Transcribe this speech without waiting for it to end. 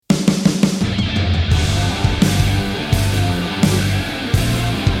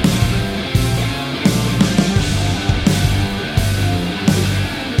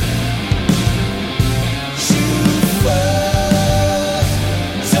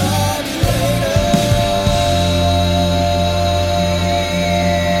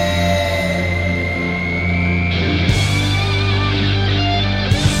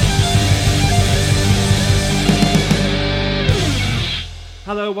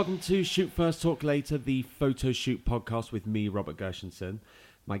welcome to Shoot First, Talk Later, the photo shoot podcast with me, Robert Gershenson.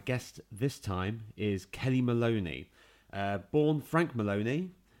 My guest this time is Kellie Maloney. Born Frank Maloney,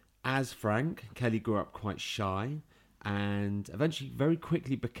 as Frank, Kellie grew up quite shy and eventually very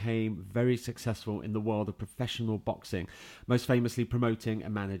quickly became very successful in the world of professional boxing, most famously promoting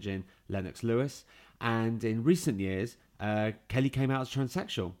and managing Lennox Lewis. And in recent years, Kellie came out as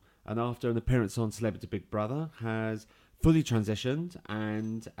transsexual, and after an appearance on Celebrity Big Brother, has fully transitioned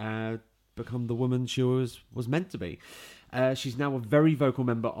and become the woman she was meant to be. She's now a very vocal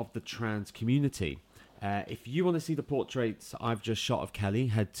member of the trans community. If you want to see the portraits I've just shot of Kellie,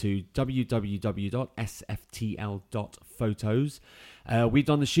 head to www.sftl.photos. We've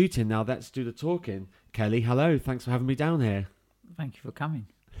done the shooting, now let's do the talking. Kellie, hello, thanks for having me down here. Thank you for coming.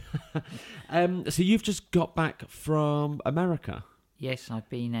 So you've just got back from America? Yes, I've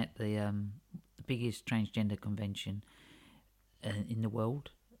been at the biggest transgender convention in the world,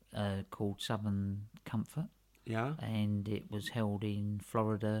 called Southern Comfort. Yeah. And it was held in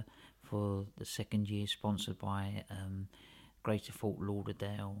Florida for the second year, sponsored by Greater Fort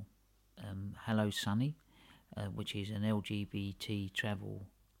Lauderdale Hello Sunny, which is an LGBT travel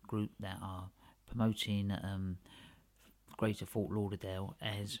group that are promoting Greater Fort Lauderdale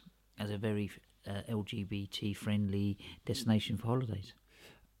as a very LGBT friendly destination for holidays.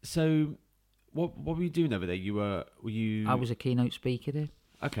 So what were you doing over there? Were you I was a keynote speaker there.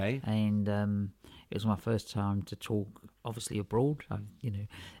 Okay. And it was my first time to talk, obviously abroad,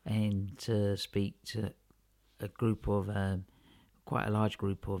 and to speak to a group of, quite a large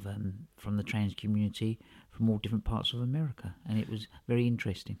group of, from the trans community from all different parts of America. And it was very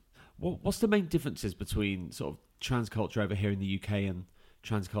interesting. What's the main differences between sort of trans culture over here in the UK and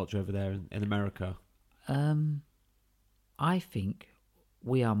trans culture over there in America? I think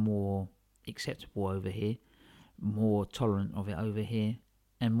we are more acceptable over here, more tolerant of it over here,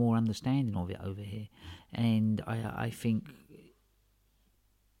 and more understanding of it over here. And I think,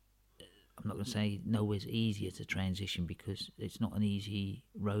 I'm not going to say nowhere's easier to transition, because it's not an easy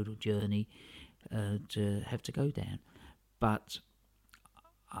road or journey to have to go down. But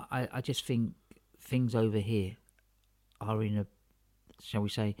I just think things over here are in a, shall we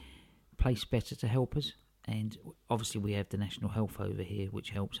say, place better to help us. And obviously we have the national health over here,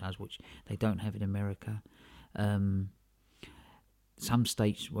 which helps us, which they don't have in America. Some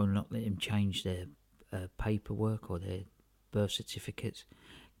states will not let them change their paperwork or their birth certificates,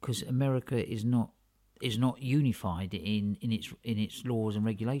 because America is not unified in its laws and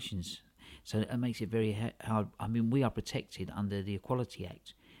regulations. So it makes it very hard. I mean, we are protected under the Equality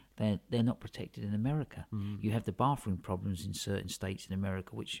Act. They're not protected in America. You have the bathroom problems in certain states in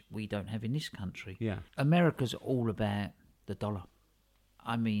America, which we don't have in this country. Yeah. America's all about the dollar.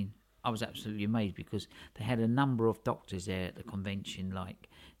 I mean, I was absolutely amazed, because they had a number of doctors there at the convention, like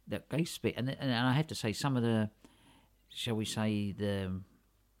that they speak, and I have to say, some of the, shall we say, the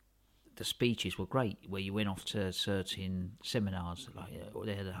speeches were great, where you went off to certain seminars, like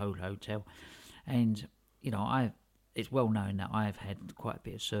they had a whole hotel, and it's well known that I have had quite a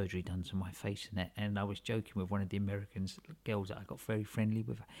bit of surgery done to my face and that, and I was joking with one of the American girls that I got very friendly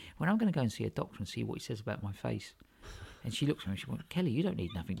with, when I'm going to go and see a doctor and see what he says about my face. And she looked at me and she went, "Kellie, you don't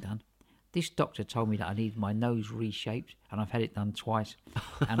need nothing done. This doctor told me that I need my nose reshaped, and I've had it done twice,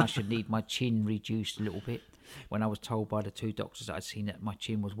 and I should need my chin reduced a little bit," when I was told by the two doctors that I'd seen that my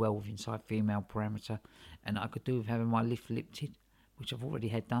chin was well inside female parameter, and I could do with having my lip lifted, which I've already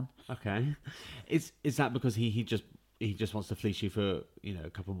had done. Okay. Is that because he just wants to fleece you for a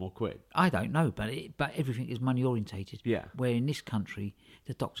couple more quid? I don't know, but everything is money orientated. Yeah. Where in this country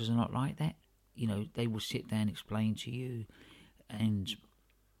the doctors are not like that. They will sit down and explain to you, and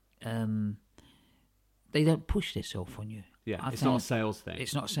they don't push themselves on you. Yeah, it's not a sales thing.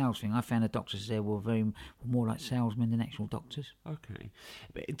 It's not a sales thing. I found the doctors there were more like salesmen than actual doctors. Okay.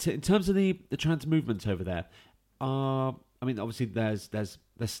 But in terms of the trans movement over there, I mean, obviously there's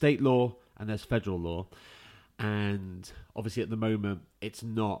state law and there's federal law, and obviously at the moment it's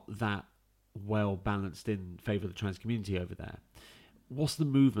not that well balanced in favour of the trans community over there. What's the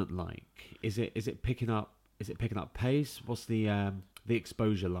movement like? Is it picking up? Is it picking up pace? What's the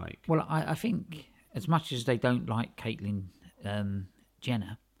exposure like? Well, I think as much as they don't like Caitlyn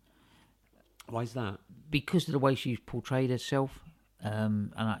Jenner. Why is that? Because of the way she's portrayed herself.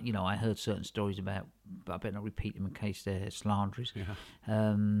 And I heard certain stories about, but I better not repeat them in case they're slanderous. Yeah.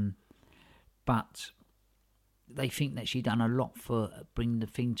 But they think that she done a lot for bringing the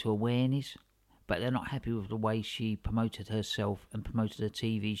thing to awareness, but they're not happy with the way she promoted herself and promoted her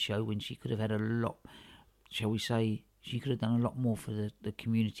TV show, when she could have had a lot, shall we say, she could have done a lot more for the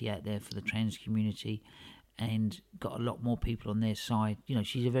community out there, for the trans community, and got a lot more people on their side. You know,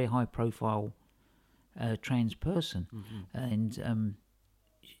 she's a very high profile trans person, and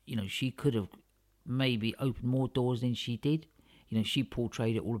you know, she could have maybe opened more doors than she did. You know, she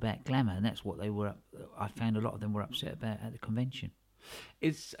portrayed it all about glamour, and that's what they were. I found a lot of them were upset about at the convention.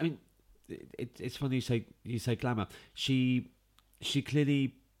 It's funny you say glamour. She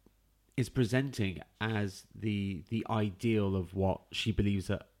clearly is presenting as the ideal of what she believes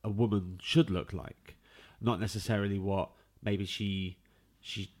that a woman should look like, not necessarily what maybe she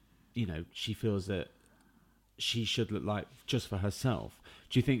feels that she should look like just for herself.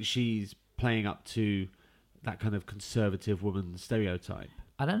 Do you think she's playing up to that kind of conservative woman stereotype?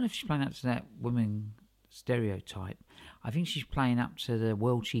 I don't know if she's playing up to that woman stereotype. I think she's playing up to the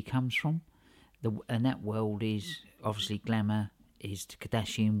world she comes from. And that world is obviously glamour, is the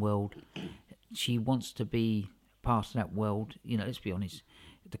Kardashian world. She wants to be part of that world. You know, let's be honest.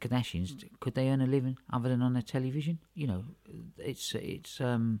 The Kardashians, could they earn a living other than on their television? You know, it's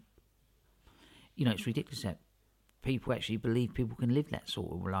ridiculous that people actually believe people can live that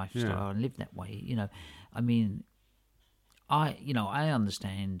sort of lifestyle and live that way. You know, I mean, I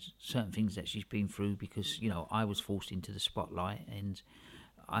understand certain things that she's been through because, you know, I was forced into the spotlight and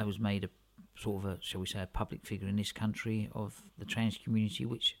I was made a sort of shall we say, a public figure in this country of the trans community,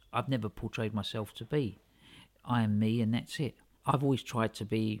 which I've never portrayed myself to be. I am me and that's it. I've always tried to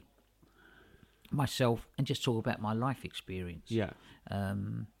be myself and just talk about my life experience. Yeah.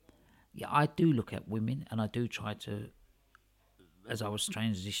 I do look at women and I do try to, as I was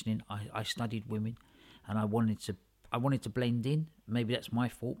transitioning, I studied women and I wanted to blend in. Maybe that's my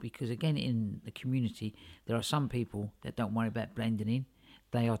fault because, again, in the community, there are some people that don't worry about blending in.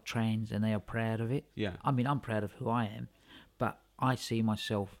 They are trans and they are proud of it. Yeah. I mean, I'm proud of who I am, but I see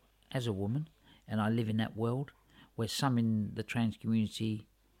myself as a woman and I live in that world where some in the trans community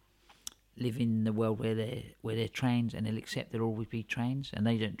live in the world where they're trans and they'll accept they'll always be trans and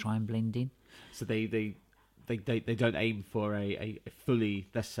they don't try and blend in. So they don't aim for a fully,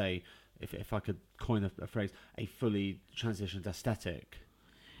 let's say, if I could coin a phrase, a fully transitioned aesthetic.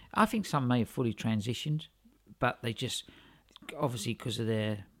 I think some may have fully transitioned, but they just, obviously because of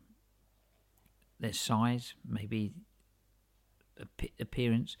their size, maybe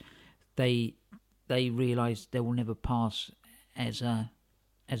appearance, they realise they will never pass as 100%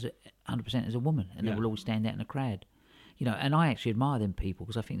 as a woman, and they will always stand out in a crowd. You know, and I actually admire them people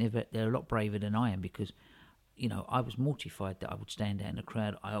because I think they're a lot braver than I am because, you know, I was mortified that I would stand out in a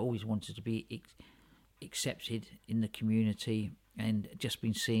crowd. I always wanted to be accepted in the community and just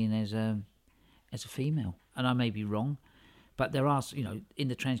been seen as a female. And I may be wrong, but there are, you know, in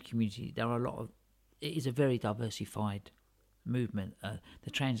the trans community, there are a lot of. It is a very diversified movement.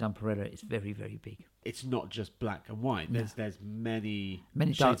 The trans umbrella is very, very big. It's not just black and white. There's many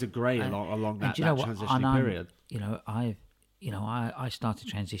Many shades of grey along that transitioning period. I started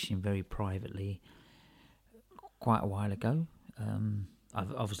transitioning very privately quite a while ago.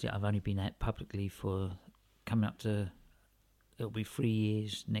 I've only been out publicly for coming up to, it'll be 3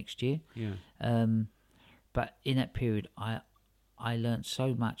 years next year. Yeah. But in that period, I learnt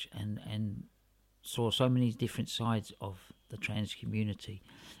so much and saw so many different sides of the trans community,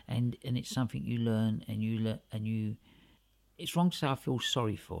 and it's something you learn and you. It's wrong to say I feel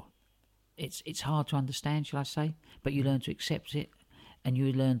sorry for. It's hard to understand, shall I say? But you learn to accept it, and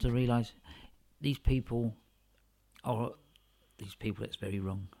you learn to realise these people are these people. That's very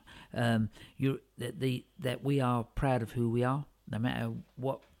wrong. That we are proud of who we are, no matter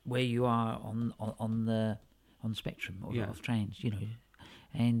where you are on the spectrum of trans. You know,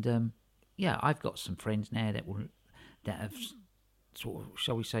 and I've got some friends now that have sort of,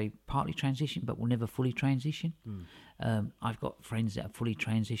 shall we say, partly transitioned, but will never fully transition. I've got friends that are fully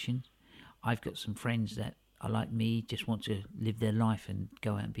transitioned. I've got some friends that are like me, just want to live their life and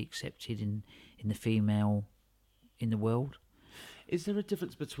go out and be accepted in the female in the world. Is there a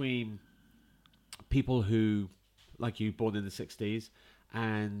difference between people who, like you, born in the 60s,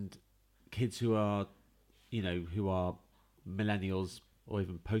 and kids who are millennials or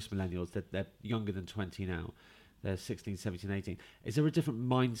even post-millennials, they're younger than 20 now, they're 16, 17, 18. Is there a different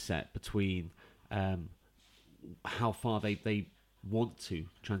mindset between how far they want to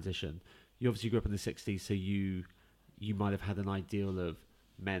transition? You obviously grew up in the 60s, so you might have had an ideal of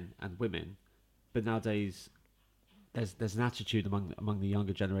men and women, but nowadays there's an attitude among the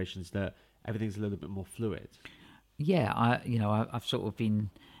younger generations that everything's a little bit more fluid. Yeah, I've sort of been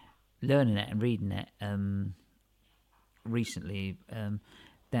learning that and reading that recently,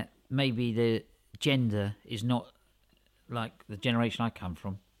 that maybe the gender is not like the generation I come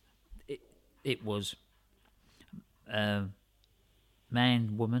from. It was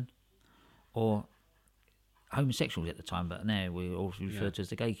man, woman, or homosexuals at the time, but now we're also referred to as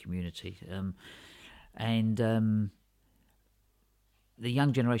the gay community. The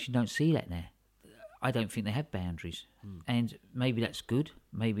young generation don't see that now. I don't think they have boundaries, and maybe that's good.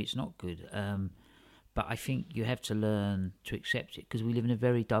 Maybe it's not good. But I think you have to learn to accept it because we live in a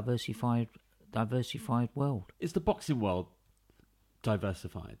very diversified world. Is the boxing world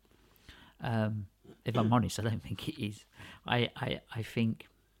diversified? If I'm honest, I don't think it is. I think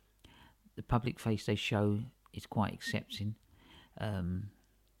the public face they show is quite accepting,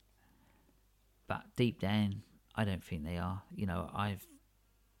 but deep down, I don't think they are. You know, I've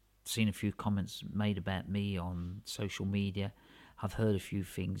seen a few comments made about me on social media. I've heard a few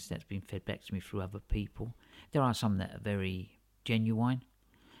things that's been fed back to me through other people. There are some that are very genuine.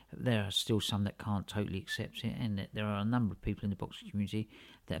 There are still some that can't totally accept it, and there are a number of people in the boxing community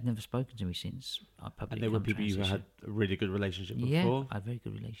that have never spoken to me since I publicly. And there were people you had a really good relationship with yeah, before? I had very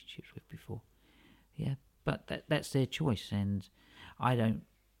good relationships with before. Yeah, but that's their choice, and I don't.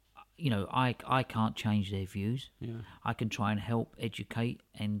 You know, I can't change their views. Yeah. I can try and help educate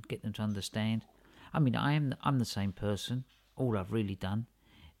and get them to understand. I mean, I'm the same person. All I've really done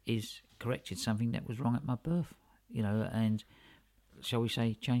is corrected something that was wrong at my birth. You know, and shall we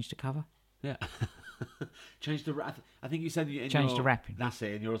say, change the cover? Yeah. Change the wrap. I think you said Change the wrapping. That's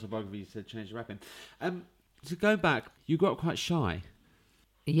it. In your autobiography, you said change the wrapping. To go back, you grew up quite shy.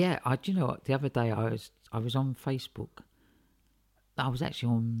 Yeah, do you know what? The other day I was on Facebook. I was actually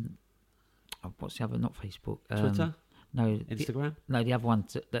on what's the other? Not Facebook. Twitter? No. Instagram? The other one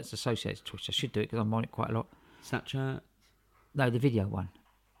that's associated to Twitter. I should do it because I'm on it quite a lot. Snapchat? No, the video one.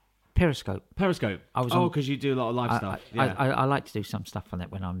 Periscope. I was because you do a lot of live stuff. Yeah. I like to do some stuff on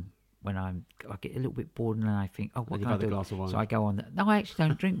that when I get a little bit bored and then I think, oh, what can I do? Glass of wine. So I go on there. No, I actually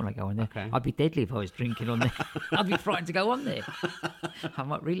don't drink when I go on there. Okay. I'd be deadly if I was drinking on there. I'd be frightened to go on there. I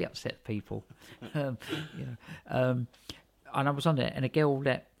might really upset people. And I was on there, and a girl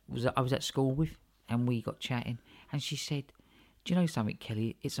that I was at school with, and we got chatting, and she said, "Do you know something,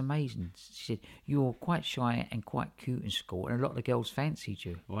 Kelly? It's amazing." She said, "You're quite shy and quite cute in school, and a lot of the girls fancied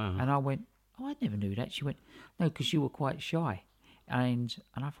you." Wow. And I went, "Oh, I never knew that." She went, "No, because you were quite shy." And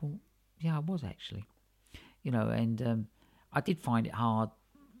I thought, yeah, I was actually, you know, and I did find it hard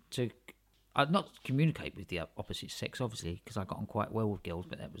to not communicate with the opposite sex, obviously, because I got on quite well with girls,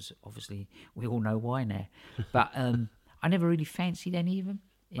 but that was obviously, we all know why now. But I never really fancied any of them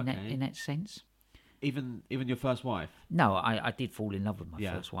in that sense. Even your first wife? No, I did fall in love with my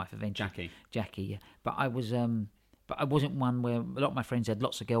first wife eventually. Jackie, yeah. But I wasn't one where a lot of my friends had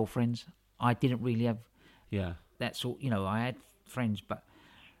lots of girlfriends. I didn't really have that sort, you know, I had friends, but,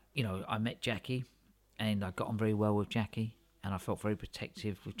 you know, I met Jackie and I got on very well with Jackie and I felt very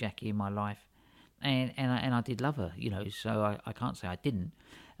protective with Jackie in my life. And I did love her, you know, so I can't say I didn't.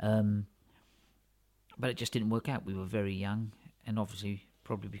 But it just didn't work out. We were very young, and obviously,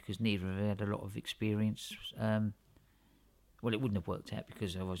 probably because neither of us had a lot of experience. Well, it wouldn't have worked out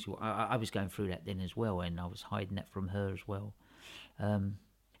because obviously I was going through that then as well, and I was hiding that from her as well.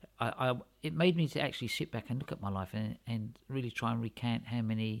 It made me to actually sit back and look at my life and really try and recount how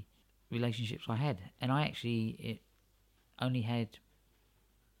many relationships I had. And I actually only had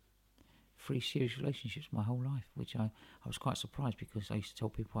 3 serious relationships my whole life, which I was quite surprised because I used to tell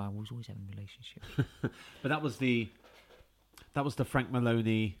people I was always having relationships. But that was the Frank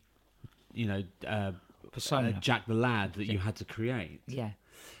Maloney, you know, persona, Jack the Lad that you had to create. Yeah.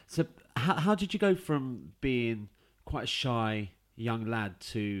 So how did you go from being quite a shy young lad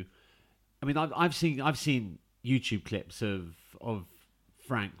to? I mean, I've seen YouTube clips of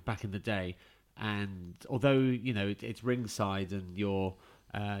Frank back in the day, and although you know it's ringside and you're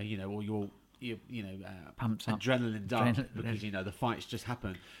you know, or you're pumped up, adrenaline up because you know the fight's just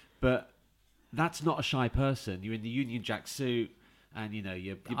happened, but that's not a shy person. You're in the Union Jack suit, and you know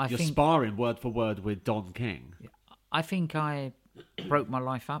you're sparring word for word with Don King. I think I broke my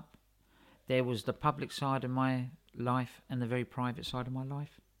life up. There was the public side of my life and the very private side of my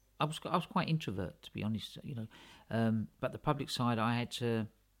life. I was quite introvert, to be honest, you know, but the public side I had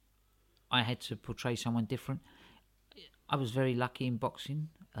to portray someone different. I was very lucky in boxing.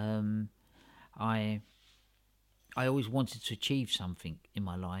 I always wanted to achieve something in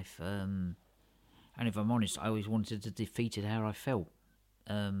my life, and if I'm honest, I always wanted to defeat it how I felt.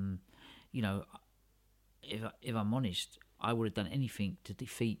 You know, if I'm honest, I would have done anything to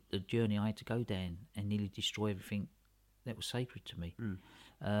defeat the journey I had to go down and nearly destroy everything that was sacred to me.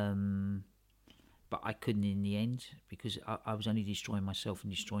 But I couldn't in the end because I was only destroying myself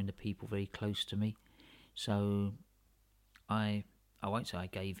and destroying the people very close to me. So I won't say I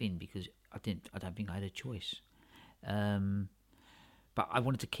gave in because I don't think I had a choice. But I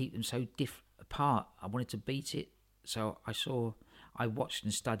wanted to keep them so part. I wanted to beat it. So I watched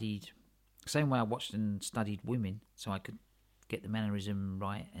and studied, same way I watched and studied women, so I could get the mannerism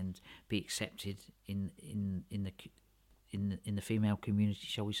right and be accepted in the female community,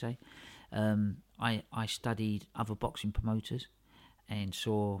 shall we say. I studied other boxing promoters and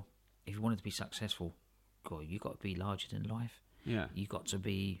saw, if you wanted to be successful, God, you got to be larger than life. Yeah. You got to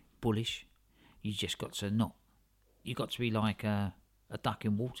be bullish. You just got to not. You got to be like a duck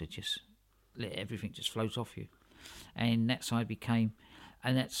in water. Just let everything just float off you. And that side became,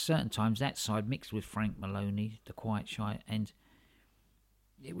 and at certain times that side mixed with Frank Maloney, the quiet shy, and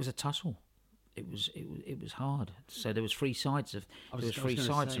it was a tussle. It was hard. So there was three sides of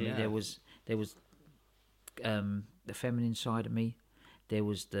me. There was the feminine side of me. There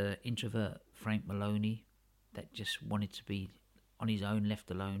was the introvert Frank Maloney that just wanted to be on his own, left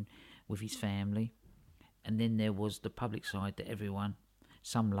alone with his family. And then there was the public side that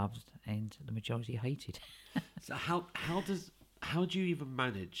some loved and the majority hated. So how do you even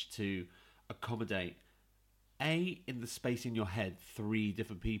manage to accommodate in the space in your head 3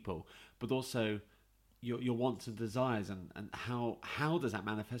 different people, but also your wants and desires, and how does that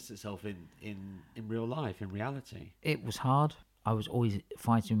manifest itself in real life, in reality? It was hard. I was always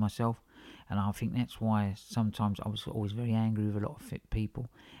fighting myself, and I think that's why sometimes I was always very angry with a lot of fit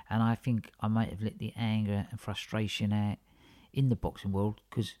people, and I think I might have let the anger and frustration out in the boxing world,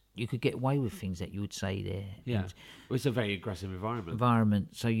 because you could get away with things that you would say there. Yeah, it's a very aggressive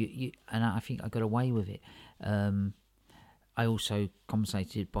environment. So you and I think I got away with it. I also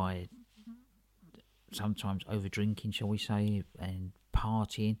compensated by sometimes over drinking, shall we say, and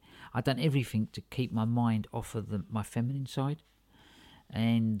partying. I'd done everything to keep my mind off of my feminine side.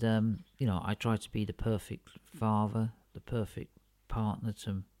 And, I tried to be the perfect father, the perfect partner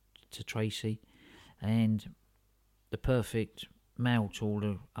to Tracy, and the perfect male to all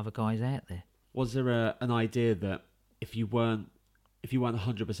the other guys out there. Was there an idea that if you weren't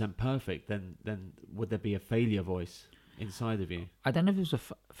 100% perfect, then would there be a failure voice inside of you? I don't know if it was a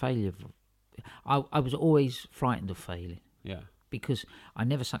failure. I was always frightened of failing. Yeah. Because I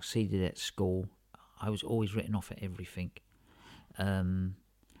never succeeded at school. I was always written off at everything.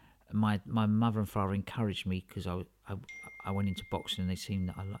 My mother and father encouraged me because I went into boxing, and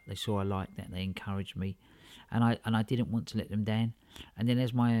they saw I liked that, and they encouraged me, and I didn't want to let them down. And then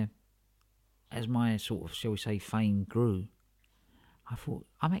as my sort of, shall we say, fame grew, I thought,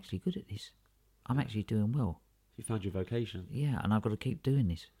 I'm actually good at this. I'm actually doing well. You found your vocation. Yeah, and I've got to keep doing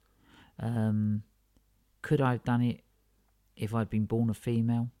this. Could I have done it if I'd been born a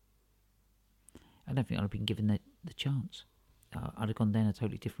female? I don't think I'd have been given the chance. I'd have gone down a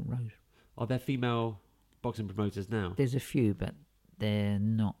totally different road. Are there female boxing promoters now? There's a few, but they're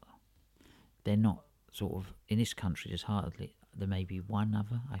not sort of, in this country, there's hardly, there may be one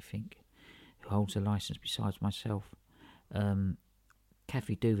other, I think, who holds a licence besides myself.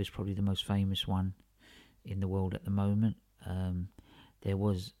 Kathy Duver's probably the most famous one in the world at the moment. There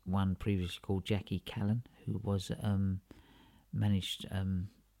was one previously called Jackie Callan, who was managed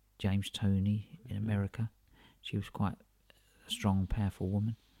James Toney in America. She was quite a strong, powerful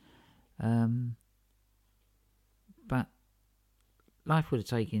woman. But life would have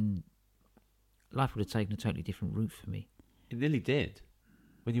taken a totally different route for me. It nearly did.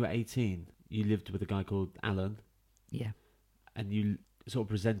 When you were 18, you lived with a guy called Alan. Yeah. And you sort of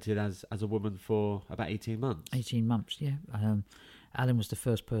presented as a woman for about 18 months. 18 months, yeah. Alan was the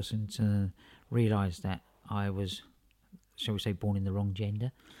first person to realise that I was, shall we say, born in the wrong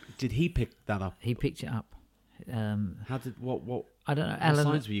gender. Did he pick that up? He picked it up. What? I don't know. What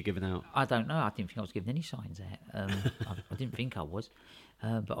signs were you giving out? I don't know. I didn't think I was giving any signs out. I didn't think I was,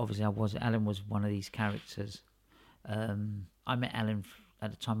 but obviously I was. Alan was one of these characters. I met Alan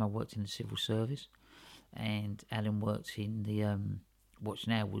at the time I worked in the civil service, and Alan worked in the which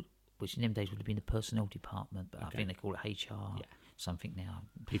in them days would have been the personnel department, but okay. I think they call it HR. Yeah. Something now.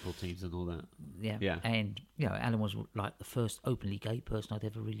 People teams and all that. Yeah. And Alan was like the first openly gay person I'd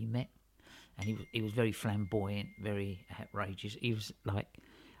ever really met. And he was very flamboyant, very outrageous. He was like,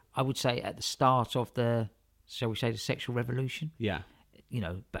 I would say, at the start of the, shall we say, the sexual revolution. Yeah.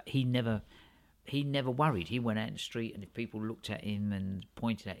 But he never worried. He went out in the street, and if people looked at him and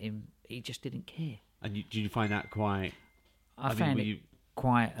pointed at him, he just didn't care. And did you find that quite? I found it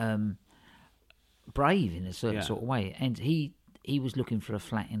quite brave in a certain sort of way. And he was looking for a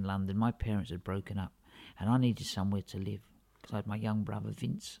flat in London. My parents had broken up, and I needed somewhere to live because I had my young brother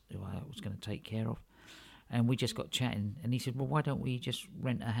Vince, who I was going to take care of. And we just got chatting, and he said, well, why don't we just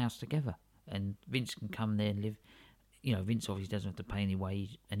rent a house together? And Vince can come there and live. Vince obviously doesn't have to pay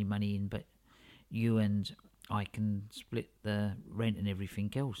any money in, but you and I can split the rent and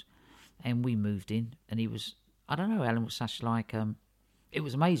everything else. and we moved in, and he was, I don't know, Alan was such like, it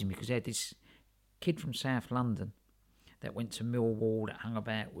was amazing because he had this kid from South London that went to Millwall, that hung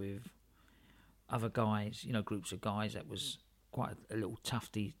about with other guys, you know, groups of guys, that was quite a little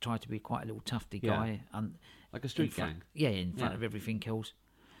tufty, tried to be quite a little tufty guy. Like a street gang? Yeah, in front of everything else.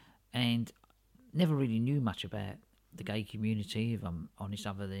 And never really knew much about the gay community, if I'm honest,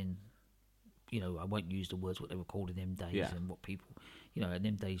 other than, you know, I won't use the words what they were called in them days and what people, you know, in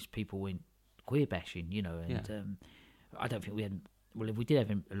them days people went queer bashing, you know, and I don't think we had, well, if we did have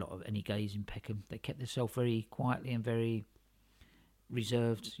a lot of any gays in Peckham, they kept themselves very quietly and very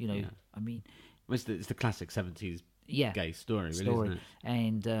reserved, you know. Yeah. I mean, It's the classic 70s gay story, really, isn't it?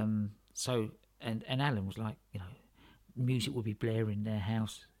 And so, and Alan was like, you know, music would be blaring in their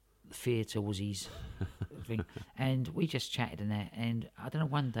house, the theatre was his thing, and we just chatted and that, and I don't know,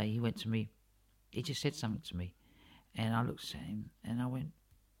 one day he went to me, he just said something to me, and I looked at him, and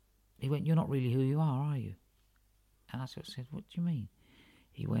he went, "You're not really who you are you?" And I sort of said, "What do you mean?"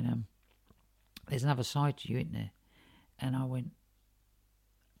 He went, "There's another side to you, isn't there?" And I went,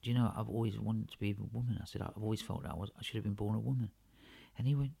 "Do you know, I've always wanted to be a woman." I said, "I've always felt that I should have been born a woman." And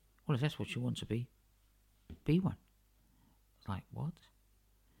he went, "Well, if that's what you want to be one." I was like, "What?"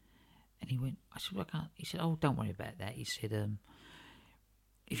 And he went, I said, "Well, I can't." He said, "Oh, don't worry about that." He said,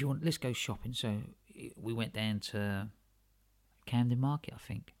 "If you want, let's go shopping." So we went down to Camden Market, I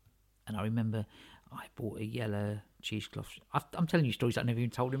think. And I remember I bought a yellow cheesecloth. I'm telling you stories I've never even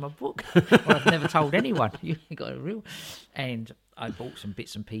told in my book. Or I've never told anyone. You got a real. And I bought some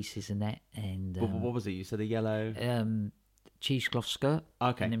bits and pieces and that. And what was it? You said a yellow cheesecloth skirt.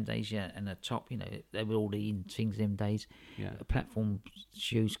 Okay. In them days, yeah, and a top. You know, they were all the in things them days. Yeah. Platform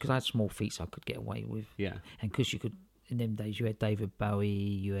shoes, because I had small feet, so I could get away with. Yeah. And because you could. In them days, you had David Bowie,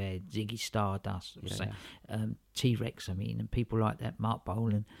 you had Ziggy Stardust, T-Rex, I mean, and people like that, Mark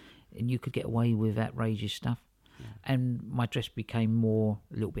Bolan, and you could get away with outrageous stuff. Yeah. And my dress became a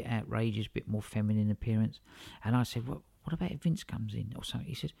little bit outrageous, a bit more feminine appearance. And I said, what about if Vince comes in or something?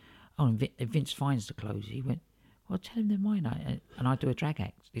 He said, "Oh, and if Vince finds the clothes," he went, "Well, tell him they're mine." And I do a drag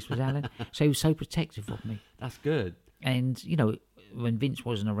act. This was Alan. So he was so protective of me. That's good. And, you know, when Vince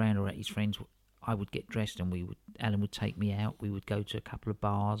wasn't around or at his friends, I would get dressed and Alan would take me out. We would go to a couple of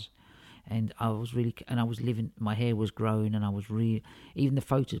bars, and I was living, my hair was growing, and I was even the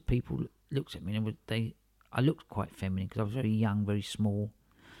photos, people looked at me and I looked quite feminine because I was very young, very small.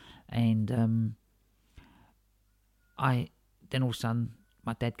 And then all of a sudden,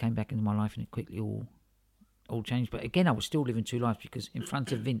 my dad came back into my life and it quickly all changed. But again, I was still living two lives because in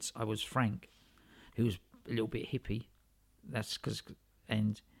front of Vince, I was Frank, who was a little bit hippie. That's because,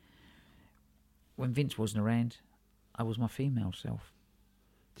 and when Vince wasn't around, I was my female self.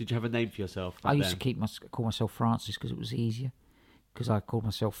 Did you have a name for yourself? I used to call myself Francis because it was easier. Because I called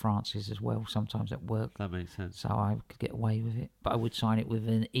myself Francis as well, sometimes at work. That makes sense. So I could get away with it. But I would sign it with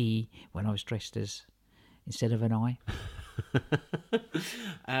an E when I was dressed as, instead of an I.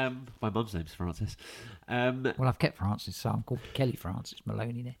 My mum's name's Francis. Well, I've kept Francis, so I'm called Kellie Francis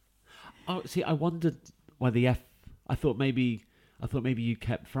Maloney there. Oh, see, I wondered why the F. I thought maybe you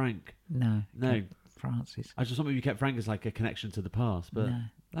kept Frank. No. Francis. I just thought maybe you kept Frank as like a connection to the past, but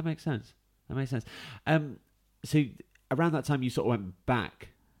that makes sense. So around that time, you sort of went back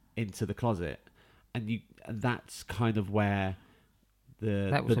into the closet, and that's kind of where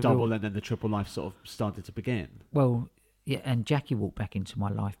the double and then the triple life sort of started to begin. Well, yeah, and Jackie walked back into my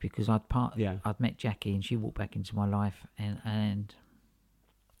life because I'd met Jackie, and she walked back into my life, and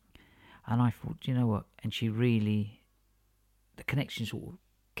I thought, you know what? And she really, the connection sort of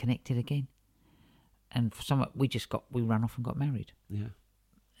connected again. And for some, we ran off and got married. Yeah.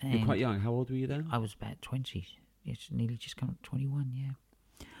 And you're quite young. How old were you then? I was about 20. Yes, nearly just come up 21, yeah.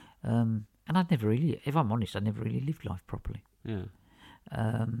 And I'd never really, if I'm honest, I never really lived life properly. Yeah.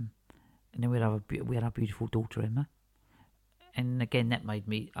 And then we had our beautiful daughter, Emma. And again, that made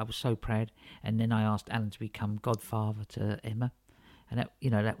me, I was so proud. And then I asked Alan to become godfather to Emma. And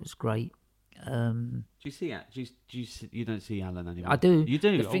that was great. Do you see it? You don't see Alan anymore? I do. You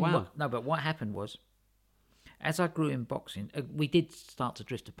do? Wow. But what happened was, as I grew in boxing, we did start to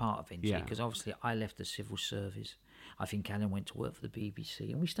drift apart eventually because obviously I left the civil service. I think Alan went to work for the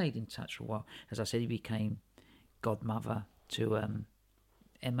BBC, and we stayed in touch for a while. As I said, he became godmother to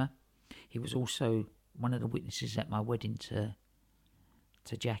Emma. He was also one of the witnesses at my wedding to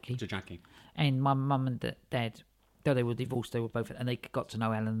Jackie. And my mum and dad, though they were divorced, they were both, and they got to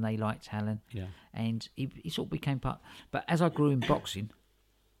know Alan, and they liked Alan. Yeah. And he sort of became part. But as I grew in boxing,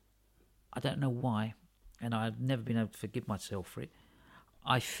 I don't know why, and I've never been able to forgive myself for it.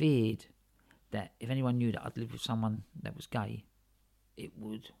 I feared that if anyone knew that I'd lived with someone that was gay, it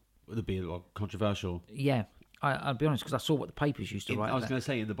would Would be a lot controversial. Yeah, I'll be honest, because I saw what the papers used to write. I was going to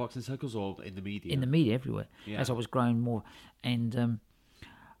say, in the boxing circles or in the media? In the media, everywhere. Yeah. As I was growing more, and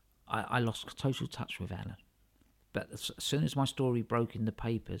I lost total touch with Alan. But as soon as my story broke in the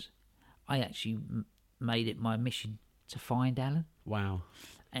papers, I actually made it my mission to find Alan. Wow.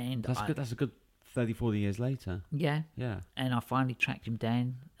 And That's good. That's a good 30, 40 years later. Yeah. Yeah. And I finally tracked him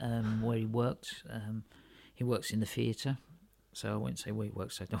down where he worked. He works in the theatre. So I won't say where he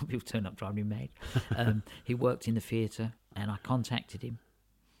works, so don't people turn up driving me mad. He worked in the theatre, and I contacted him,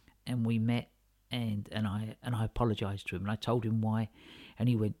 and we met, and I apologised to him, and I told him why, and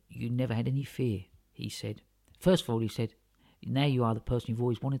he went, "You never had any fear," he said. First of all, he said, "Now you are the person you've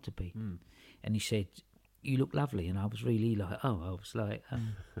always wanted to be," and he said, "You look lovely," and I was really like,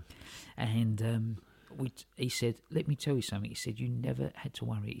 he said, "Let me tell you something." He said, "You never had to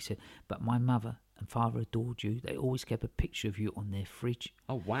worry." He said, "But my mother and father adored you. They always kept a picture of you on their fridge."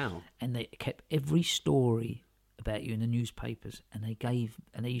 Oh, wow. And they kept every story about you in the newspapers, and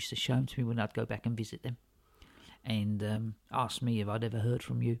they used to show them to me when I'd go back and visit them, and asked me if I'd ever heard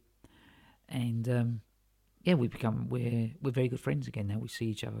from you. And yeah, we're very good friends again now. We see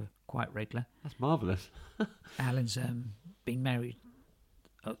each other quite regular. That's marvellous. Alan's been married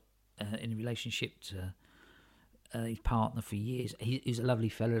in a relationship to his partner for years. He's a lovely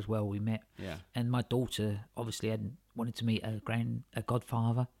fella as well. We met, Yeah. and my daughter obviously hadn't wanted to meet a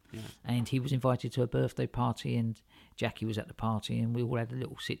godfather, Yeah. and he was invited to a birthday party, and Jackie was at the party, and we all had a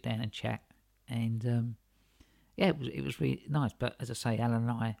little sit down and chat, and yeah, it was really nice. But as I say, Alan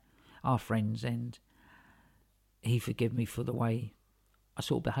and I are friends, and he forgave me for the way I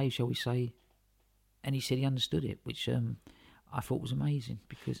sort of behaved, shall we say, and he said he understood it, which I thought was amazing.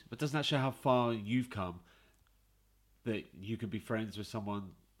 Because But doesn't that show how far you've come? That you could be friends with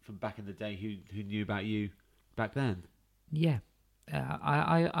someone from back in the day who knew about you back then. yeah,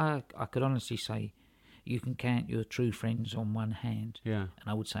 I could honestly say you can count your true friends on one hand. Yeah. And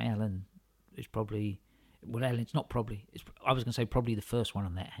I would say Alan is probably, well, Alan's not probably, I was going to say probably the first one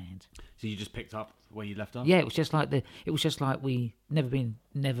on that hand. So you just picked up where you left off? Yeah, it was just like we never been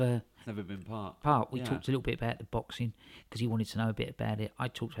part. We Yeah. talked a little bit about the boxing because he wanted to know a bit about it. I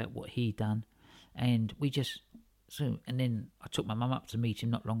talked about what he'd done, and we just and then I took my mum up to meet him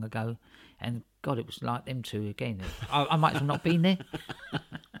not long ago, and God, it was like them two again. I might have not been there.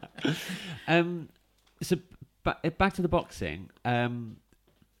 So back to the boxing.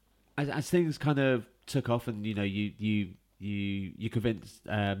 As things kind of took off, and you convinced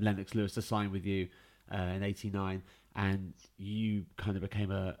Lennox Lewis to sign with you in '89, and you kind of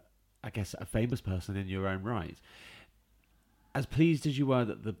became a famous person in your own right. As pleased as you were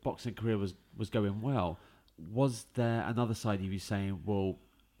that the boxing career was going well, was there another side of you saying, well,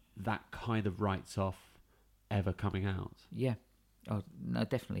 that kind of writes off ever coming out? Yeah, oh, no,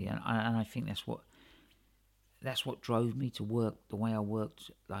 definitely, and I think that's what drove me to work the way I worked,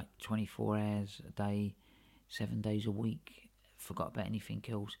 like 24 hours a day, 7 days a week. Forgot about anything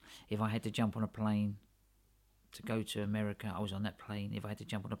else. If I had to jump on a plane to go to America, I was on that plane. If I had to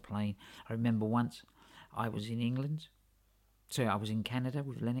jump on a plane, I remember once I was in England. So I was in Canada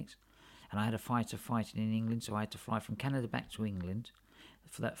with Lennox, and I had a fighter fighting in England, so I had to fly from Canada back to England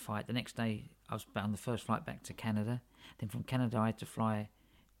for that fight. The next day, I was on the first flight back to Canada. Then from Canada, I had to fly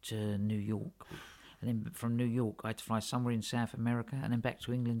to New York. And then from New York, I had to fly somewhere in South America, and then back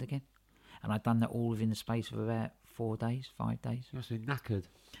to England again. And I'd done that all within the space of about 5 days. You must be knackered.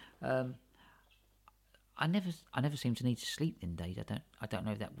 I never seemed to need to sleep in days. I don't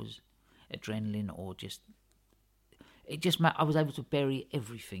know if that was adrenaline or just... I was able to bury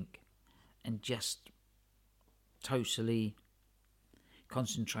everything and just totally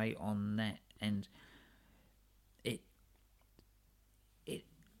concentrate on that, and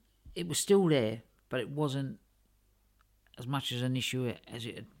it was still there, but it wasn't as much as an issue as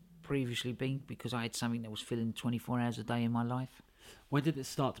it had previously been, because I had something that was filling 24 hours a day in my life. When did it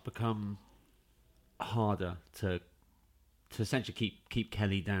start to become harder to essentially keep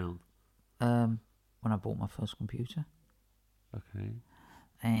Kelly down? When I bought my first computer. Okay.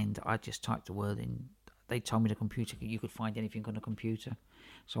 And I just typed the word in. They told me the computer, you could find anything on a computer.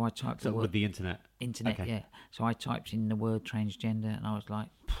 So I typed the word... with the internet? Internet, okay. Yeah. So I typed in the word transgender, and I was like,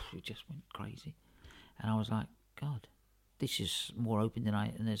 it just went crazy. And I was like, God, this is more open than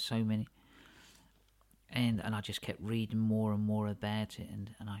and there's so many. And I just kept reading more and more about it,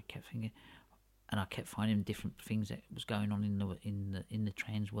 and I kept thinking, and I kept finding different things that was going on in the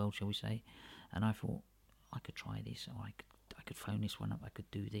trans world, shall we say. And I thought, I could try this, or I could phone this one up, I could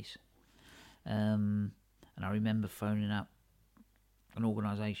do this. And I remember phoning up an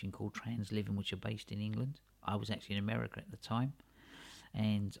organisation called Trans Living, which are based in England. I was actually in America at the time.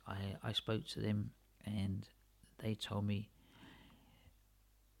 And I spoke to them, and they told me,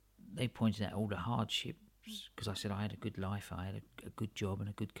 they pointed out all the hardships, because I said I had a good life, I had a good job and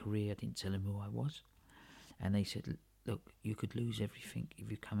a good career. I didn't tell them who I was. And they said, look, you could lose everything if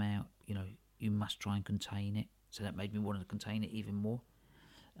you come out, you must try and contain it. So that made me want to contain it even more.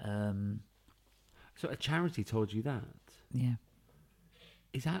 So a charity told you that? Yeah.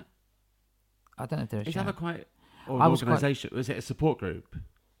 Is that... I don't know if they're a Is charity. that a quite... Or an organisation? Was it a support group?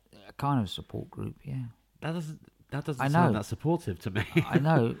 A kind of support group, yeah. That doesn't sound that supportive to me. I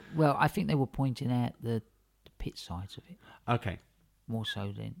know. Well, I think they were pointing out the pit sides of it. Okay. More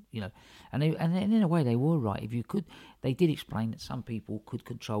so than, and in a way they were right. If you could, they did explain that some people could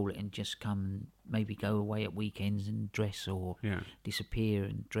control it and just come and maybe go away at weekends and dress, or disappear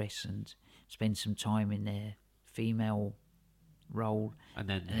and dress and spend some time in their female role and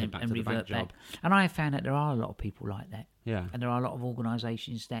then head back to the bank job. And I have found that there are a lot of people like that. Yeah. And there are a lot of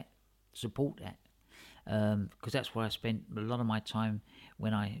organisations that support that. Because that's where I spent a lot of my time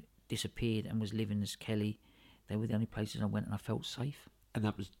when I disappeared and was living as Kelly. They were the only places I went and I felt safe. And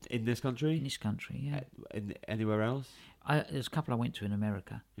that was in this country? In this country, yeah. Anywhere else? There's a couple I went to in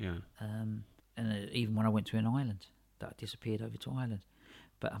America. Yeah. And even when I went to an island, that I disappeared over to Ireland.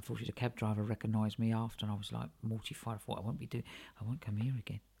 But unfortunately, the cab driver recognised me after, and I was like mortified. I thought, I won't come here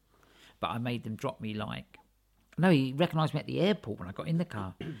again. But I made them drop me no, he recognised me at the airport when I got in the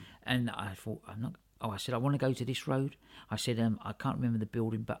car. And I thought, I said, I want to go to this road. I said, I can't remember the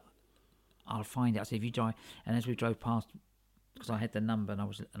building, but I'll find it. I said, if you drive, and as we drove past, because I had the number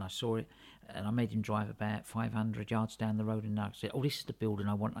and I saw it, and I made him drive about 500 yards down the road, and I said, this is the building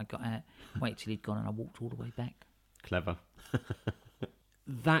I want. I got out, waited till he'd gone, and I walked all the way back. Clever.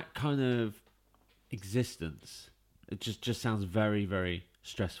 That kind of existence, it just sounds very, very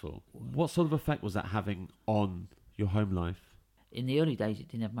stressful. What sort of effect was that having on your home life? In the early days, it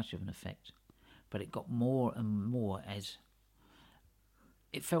didn't have much of an effect, but it got more and more as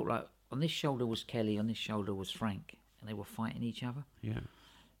it felt like on this shoulder was Kelly, on this shoulder was Frank, and they were fighting each other. Yeah.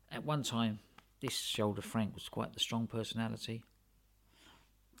 At one time, this shoulder, Frank, was quite the strong personality,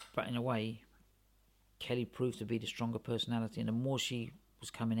 but in a way, Kelly proved to be the stronger personality, and the more she was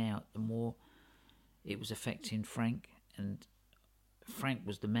coming out, the more it was affecting Frank. And Frank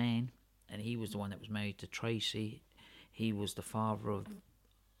was the man, and he was the one that was married to Tracy. He was the father of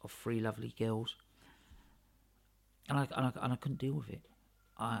 3 lovely girls, and I couldn't deal with it.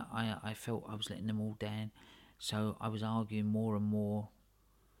 I felt I was letting them all down, so I was arguing more and more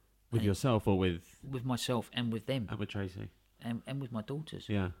with yourself, or with myself and with them, and with Tracy, and with my daughters.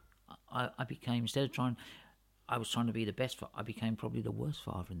 Yeah. I became, instead of I was trying to be the best father. I became probably the worst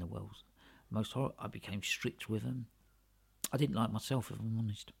father in the world. I became strict with them. I didn't like myself, if I'm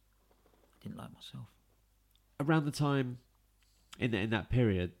honest. I didn't like myself. Around the time, in that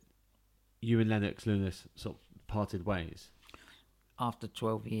period, you and Lennox Lewis sort of parted ways. After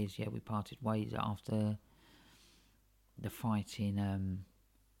 12 years, yeah, we parted ways after the fight in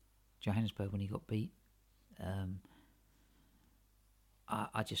Johannesburg when he got beat.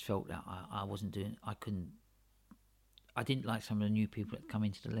 I just felt that I wasn't doing. I didn't like some of the new people that come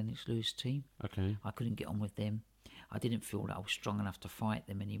into the Lennox Lewis team. Okay. I couldn't get on with them. I didn't feel that I was strong enough to fight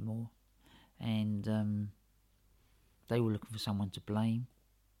them anymore, and they were looking for someone to blame.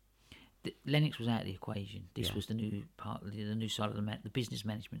 Lennox was out of the equation. This was the new part, the new side of the business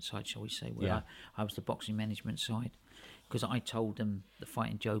management side, shall we say? Where I was the boxing management side, because I told them the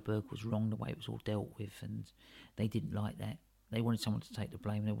fight in Joburg was wrong, the way it was all dealt with, and they didn't like that. They wanted someone to take the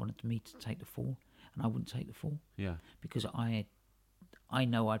blame. They wanted me to take the fall, and I wouldn't take the fall. Yeah. Because I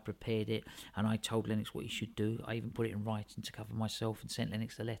know I'd prepared it, and I told Lennox what he should do. I even put it in writing to cover myself and sent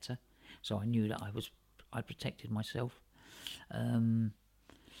Lennox the letter, so I knew that I protected myself.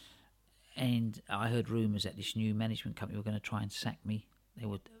 And I heard rumours that this new management company were going to try and sack me.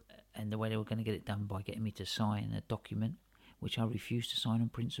 And the way they were going to get it done by getting me to sign a document, which I refused to sign on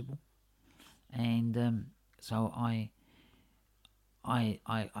principle. And so I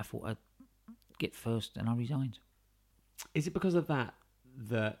thought I'd get first, and I resigned. Is it because of that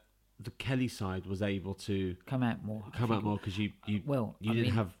the Kelly side was able to come out more because you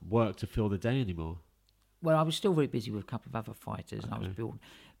didn't have work to fill the day anymore? Well, I was still very busy with a couple of other fighters, and I was building,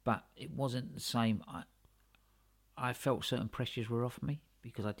 but it wasn't the same. I felt certain pressures were off me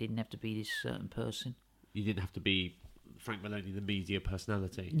because I didn't have to be this certain person. You didn't have to be Frank Maloney, the media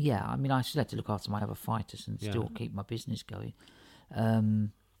personality. Yeah, I mean, I still had to look after my other fighters and still keep my business going.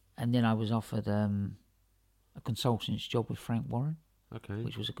 And then I was offered a consultant's job with Frank Warren,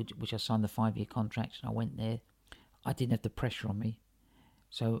 which I signed the 5-year contract, and I went there. I didn't have the pressure on me,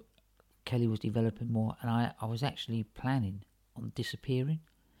 so Kelly was developing more, and I was actually planning on disappearing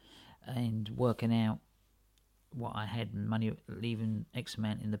and working out what I had money, leaving X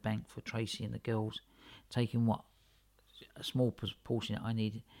amount in the bank for Tracy and the girls, taking a small portion that I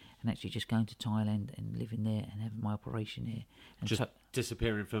needed, and actually just going to Thailand and living there and having my operation here, and just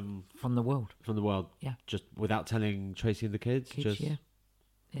disappearing from the world. From the world, yeah. Just without telling Tracy and the kids.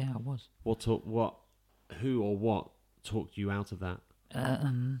 Yeah, I was. Who or what talked you out of that?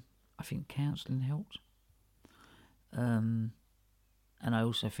 I think counselling helped, and I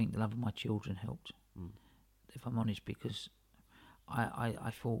also think the love of my children helped. If I'm honest, because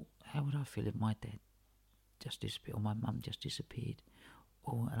I thought, how would I feel if my dad just disappeared or my mum just disappeared,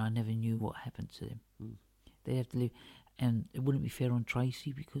 and I never knew what happened to them. They have to live, and it wouldn't be fair on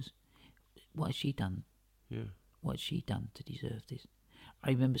Tracy, because what has she done? Yeah. What has she done to deserve this? I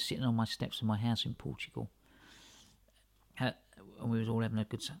remember sitting on my steps of my house in Portugal, and we was all having a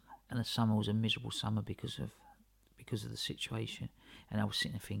good summer, and the summer was a miserable summer because of the situation, and I was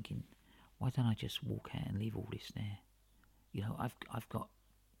sitting there thinking, why don't I just walk out and leave all this there? You know, I've got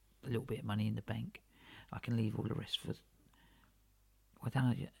a little bit of money in the bank. I can leave all the rest for. Why don't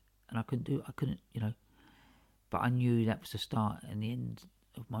I? And I couldn't, you know. But I knew that was the start and the end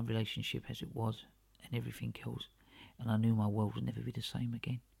of my relationship as it was, and everything else. And I knew my world would never be the same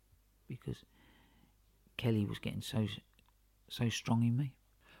again, because Kelly was getting so strong in me.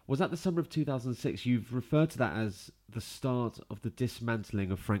 Was that the summer of 2006? You've referred to that as the start of the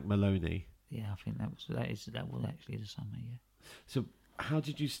dismantling of Frank Maloney. Yeah, I think that was actually the summer. Yeah. So, how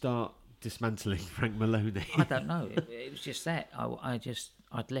did you start dismantling Frank Maloney? I don't know. It was just that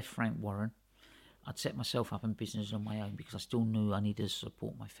I'd left Frank Warren. I'd set myself up in business on my own because I still knew I needed to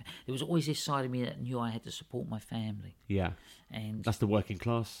support my family. There was always this side of me that knew I had to support my family. Yeah. And that's the working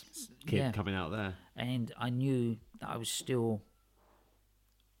class kid coming out there. And I knew that I was still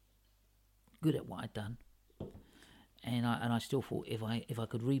good at what I'd done. And I still thought if I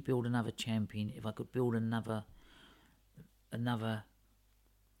could rebuild another champion, if I could build another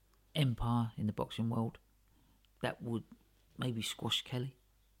empire in the boxing world, that would maybe squash Kelly.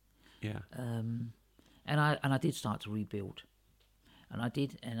 Yeah. And I did start to rebuild, and I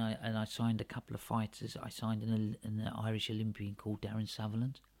did, and I signed a couple of fighters. I signed an Irish Olympian called Darren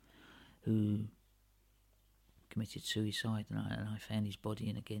Sutherland, who committed suicide, and I found his body,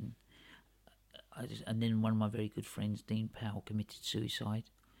 and again, and then one of my very good friends, Dean Powell, committed suicide.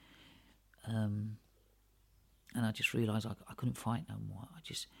 And I just realised I couldn't fight no more.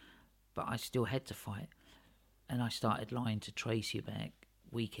 But I still had to fight, and I started lying to Tracy about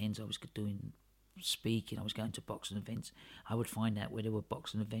weekends I was doing speaking. I was going to boxing events. I would find out where there were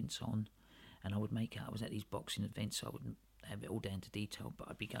boxing events on, and I would make out I was at these boxing events. So I wouldn't have it all down to detail, but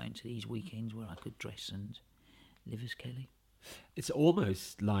I'd be going to these weekends where I could dress and live as Kelly. It's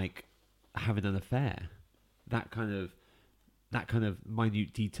almost like having an affair. That kind of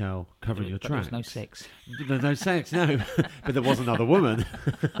minute detail covering your tracks. There was no sex. There's no sex, no. But there was another woman,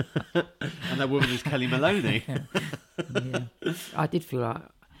 and that woman is Kellie Maloney. Yeah. I did feel like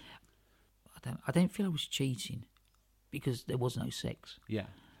I don't feel I was cheating because there was no sex. Yeah.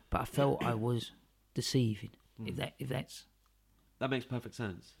 But I felt I was deceiving. If that's that makes perfect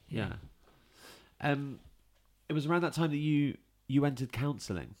sense. Yeah. It was around that time that you entered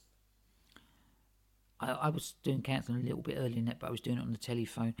counselling. I was doing counselling a little bit earlier than that, but I was doing it on the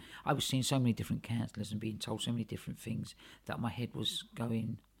telephone. I was seeing so many different counsellors and being told so many different things that my head was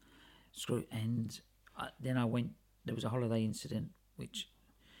going screw. And then I went. There was a holiday incident, which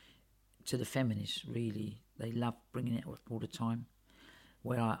to the feminists really they love bringing it up all the time.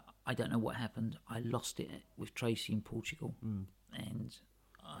 Where I don't know what happened. I lost it with Tracy in Portugal, and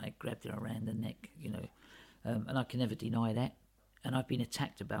I grabbed her around the neck, you know, and I can never deny that. And I've been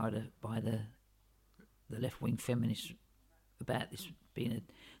attacked about it by the left-wing feminists about this being a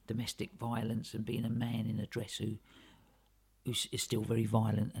domestic violence and being a man in a dress who is still very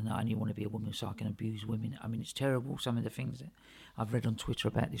violent, and I only want to be a woman so I can abuse women. I mean, it's terrible, some of the things that I've read on Twitter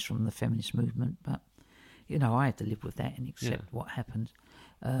about this from the feminist movement, but, you know, I had to live with that and accept what happened.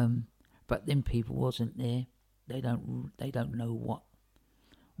 But them people wasn't there. They don't know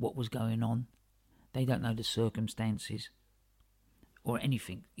what was going on. They don't know the circumstances or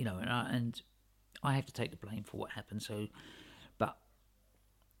anything, you know, and I have to take the blame for what happened. So, but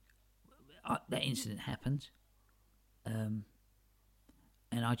that incident happened, and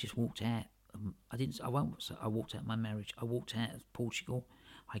I just walked out. I walked out of my marriage. I walked out of Portugal.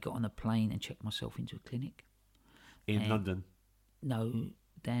 I got on a plane and checked myself into a clinic in London. No,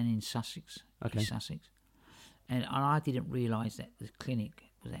 down in Sussex. Okay. East Sussex, and I didn't realise that the clinic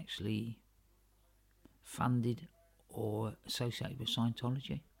was actually funded or associated with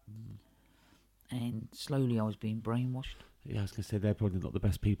Scientology. And slowly I was being brainwashed. Yeah, I was going to say they're probably not the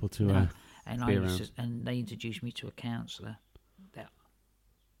best people to No. And be around. and they introduced me to a counsellor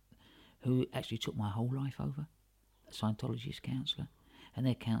who actually took my whole life over, a Scientologist counsellor, and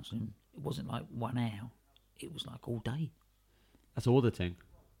their counselling, it wasn't like 1 hour, it was like all day. That's auditing.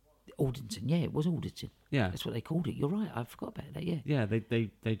 Auditing, yeah, it was auditing. Yeah. That's what they called it. You're right, I forgot about that, yeah. Yeah,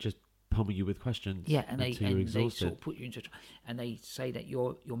 they just pummel you with questions. Yeah, and they you're exhausted. sort of put you into, and they say that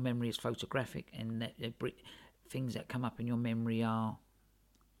your memory is photographic, and that things that come up in your memory are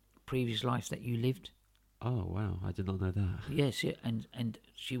previous lives that you lived. Oh wow, I did not know that. Yes, yeah, and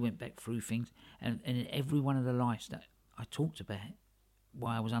she went back through things, and in every one of the lives that I talked about,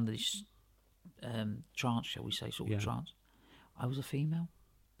 while I was under this trance, shall we say, sort of trance, I was a female.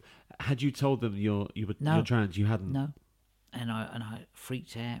 Had you told them you're trans? You hadn't. No, and I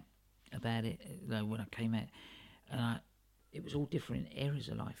freaked out about it when I came out, and it was all different areas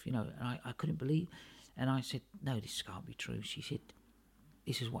of life, and I couldn't believe, and I said, no, this can't be true. She said,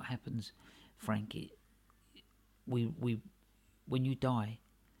 this is what happens, Frank. When you die,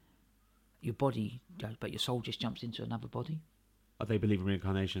 your body goes, but your soul just jumps into another body. Oh, they believe in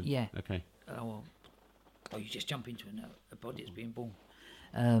reincarnation? Yeah. Okay. Oh, you just jump into a body that's being born.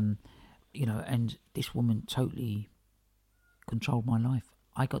 And this woman totally controlled my life.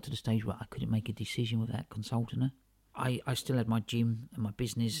 I got to the stage where I couldn't make a decision without consulting her. I still had my gym and my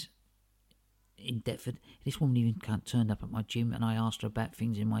business in Deptford. This woman even turned up at my gym, and I asked her about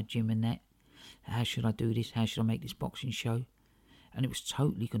things in my gym and that. How should I do this? How should I make this boxing show? And it was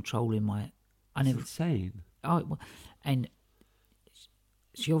totally controlling my... That's insane. Oh, and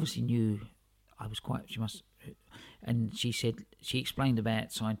she obviously knew I was quite... She must... And she explained about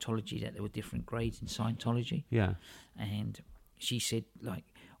Scientology, that there were different grades in Scientology. Yeah. And she said, like,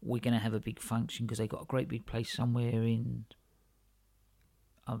 we're going to have a big function because they got a great big place somewhere in...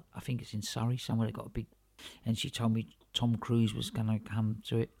 I think it's in Surrey, somewhere they got a big... And she told me Tom Cruise was going to come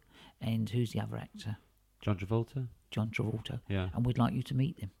to it. And who's the other actor? John Travolta. Yeah. And we'd like you to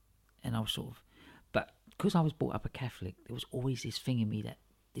meet them. And I was sort of... But because I was brought up a Catholic, there was always this thing in me that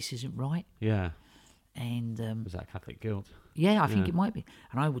this isn't right. Yeah. And... was that Catholic guilt? Yeah, I think it might be.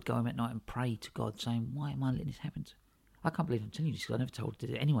 And I would go home at night and pray to God, saying, why am I letting this happen? I can't believe I'm telling you this, because I never told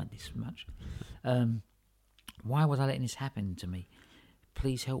anyone this much. Why was I letting this happen to me?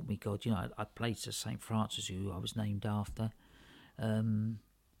 Please help me, God. I played to St. Francis, who I was named after.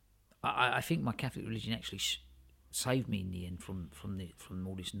 I think my Catholic religion actually saved me in the end from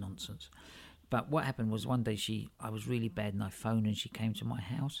all this nonsense. But what happened was one day I was really bad, and I phoned, and she came to my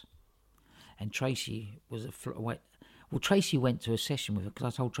house. And Tracy was Tracy went to a session with her,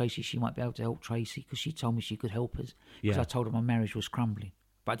 because I told Tracy she might be able to help Tracy, because she told me she could help us. Because I told her my marriage was crumbling,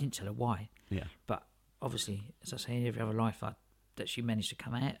 but I didn't tell her why. Yeah. But obviously, as I say, in every other life that she managed to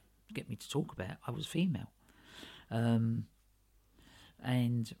come out, get me to talk about, I was female. And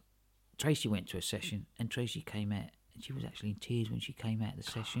Tracy went to a session, and Tracy came out, and she was actually in tears when she came out of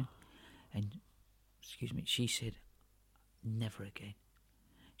the session. And, she said, never again.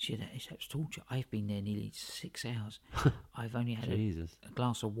 She said, it's torture. I've been there nearly 6 hours. I've only had a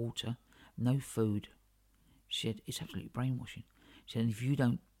glass of water, no food. She said, it's absolutely brainwashing. She said, if you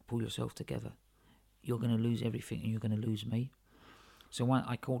don't pull yourself together, you're going to lose everything, and you're going to lose me. So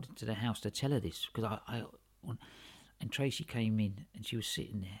I called her to the house to tell her this, because and Tracy came in, and she was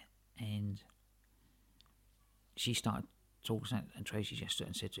sitting there, and she started talking, and Tracy just stood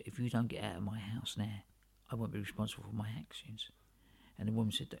and said, if you don't get out of my house now, I won't be responsible for my actions. And the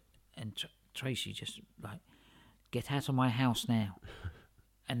woman said that, and Tracy just like, get out of my house now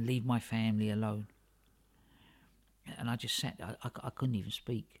and leave my family alone. And I just sat there, I couldn't even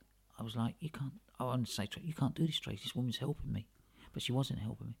speak. I was like, I wanted to say, you can't do this, Tracy, this woman's helping me. But she wasn't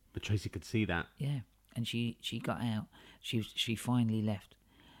helping me. But Tracy could see that. Yeah. And she got out. She finally left.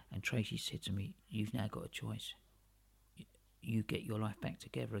 And Tracy said to me, you've now got a choice. You get your life back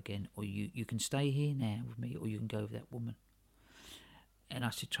together again, or you can stay here now with me, or you can go with that woman. And I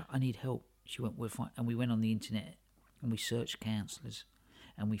said, I need help. She went, and we went on the internet, and we searched counsellors,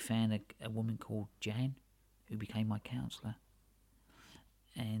 and we found a woman called Jan, who became my counsellor.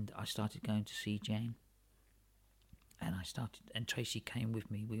 And I started going to see Jan. And Tracy came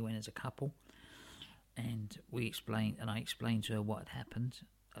with me. We went as a couple, and I explained to her what had happened.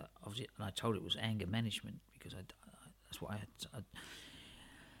 Obviously, and I told her it was anger management, because that's what I had.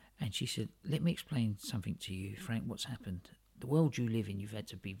 And she said, let me explain something to you, Frank, what's happened. The world you live in, you've had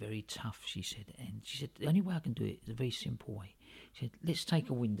to be very tough, she said. And she said, the only way I can do it is a very simple way. She said, let's take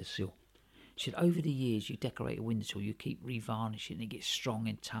a windowsill. She said, over the years, you decorate a windowsill, you keep revarnishing, and it gets strong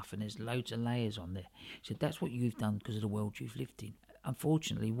and tough, and there's loads of layers on there. She said, that's what you've done because of the world you've lived in.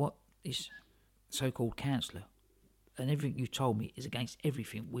 Unfortunately, what this so-called counsellor and everything you told me is against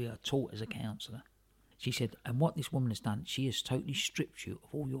everything we are taught as a counsellor. She said, and what this woman has done, she has totally stripped you of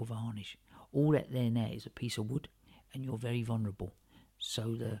all your varnish. All that there now is a piece of wood, and you're very vulnerable.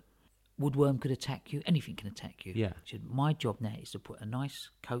 So the woodworm could attack you, anything can attack you. Yeah. She said, my job now is to put a nice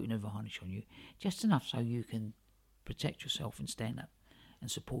coating of varnish on you, just enough so you can protect yourself and stand up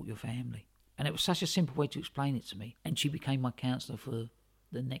and support your family. And it was such a simple way to explain it to me. And she became my counsellor for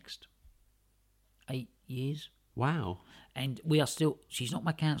the next 8 years. Wow. And we are still, she's not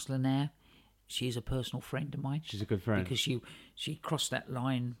my counsellor now. She is a personal friend of mine. She's a good friend. Because she crossed that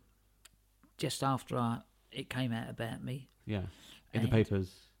line just after it came out about me. Yeah. In the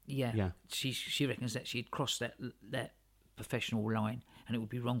papers. Yeah. Yeah. She reckons that she'd crossed that professional line and it would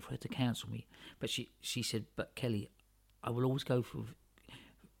be wrong for her to counsel me. But she said, but Kelly, I will always go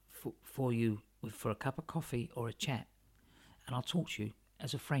for you for a cup of coffee or a chat, and I'll talk to you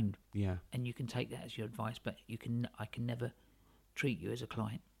as a friend. Yeah. And you can take that as your advice, but I can never treat you as a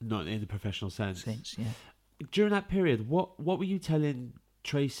client. Not in the professional sense. Yeah. During that period, what were you telling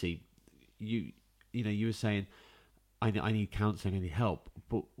Tracy? You were saying, I need counselling, I need help,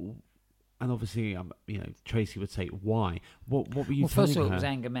 and obviously, Tracy would say, why? What were you telling her? Well, first of all, it was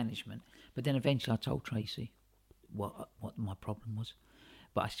anger management, but then eventually I told Tracy what my problem was,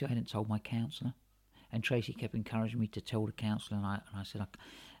 but I still hadn't told my counsellor, and Tracy kept encouraging me to tell the counsellor, and I said,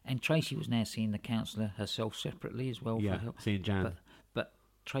 and Tracy was now seeing the counsellor herself separately as well. Yeah, for help. Seeing Jan. But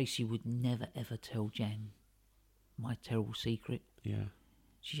Tracy would never ever tell Jan my terrible secret. Yeah.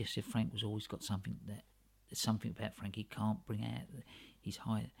 She just said Frank was always got something there's something about Frank he can't bring out. He's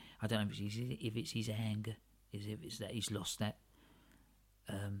high. I don't know if it's his anger, if it's that he's lost that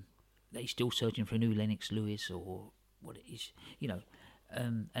he's still searching for a new Lennox Lewis or what it is,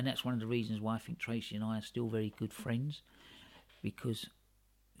 and that's one of the reasons why I think Tracy and I are still very good friends, because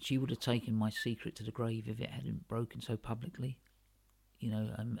she would have taken my secret to the grave if it hadn't broken so publicly.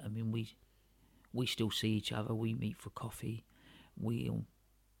 I mean, we still see each other. We meet for coffee. We'll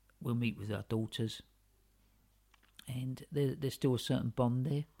meet with our daughters, and there's still a certain bond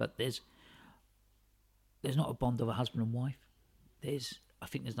there. But there's not a bond of a husband and wife. I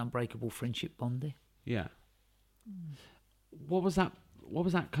think there's an unbreakable friendship bond there. Yeah. What was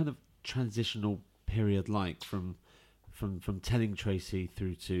that kind of transitional period like from telling Tracy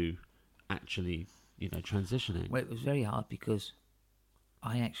through to actually, transitioning? Well, it was very hard because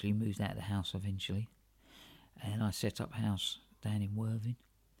I actually moved out of the house eventually, and I set up house down in Worthing,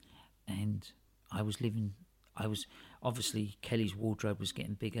 and I was obviously Kelly's wardrobe was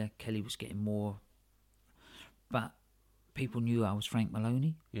getting bigger, Kelly was getting more, but people knew I was Frank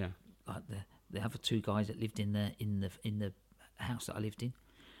Maloney. Yeah. Like the other two guys that lived in the house that I lived in.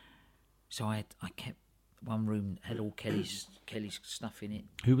 So I kept one room had all Kelly's stuff in it.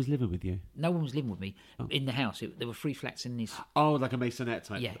 Who was living with you? No one was living with me in the house. There were 3 flats in this. Oh, like a maisonette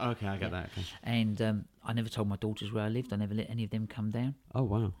type. Yeah. Okay, I get that. Okay. And I never told my daughters where I lived. I never let any of them come down. Oh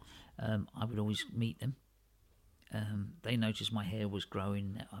wow. I would always meet them. They noticed my hair was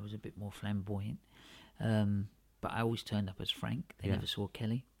growing. I was a bit more flamboyant. But I always turned up as Frank. They never saw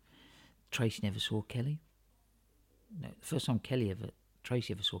Kelly. Tracy never saw Kelly. No, the first time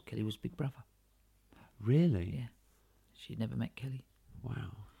Tracy ever saw Kelly was Big Brother. Really? Yeah. She'd never met Kelly.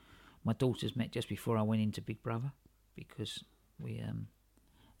 Wow. My daughters met just before I went into Big Brother because we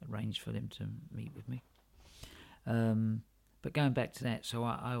arranged for them to meet with me. But going back to that, so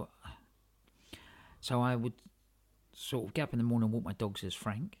I would sort of get up in the morning and walk my dogs as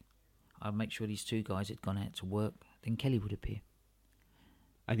Frank. I'd make sure these 2 guys had gone out to work. Then Kelly would appear.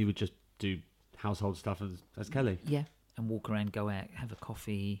 And you would just do household stuff as Kelly? Yeah. And walk around, go out, have a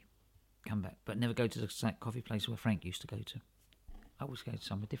coffee, come back. But never go to the coffee place where Frank used to go to. I always go to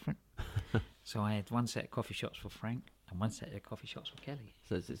somewhere different. So I had one set of coffee shops for Frank and one set of coffee shops for Kelly.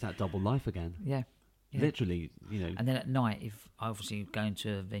 So it's that double life again. Yeah. Literally, And then at night, if I obviously going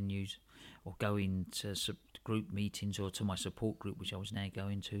to venues or going to group meetings or to my support group, which I was now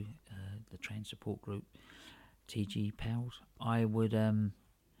going to, the trans support group, TG Pals, I would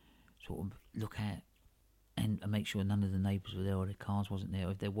sort of look at and make sure none of the neighbours were there or their cars wasn't there.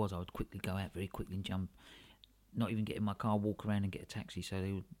 If there was, I would quickly go out very quickly and jump, not even get in my car, walk around and get a taxi so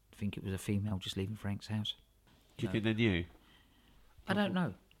they would think it was a female just leaving Frank's house. Do you think they knew? I don't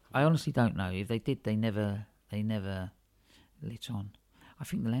know. I honestly don't know. If they did, they never lit on. I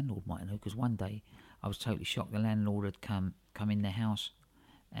think the landlord might know, because one day I was totally shocked. The landlord had come in their house,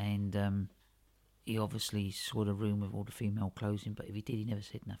 and he obviously saw the room with all the female clothes in, but if he did, he never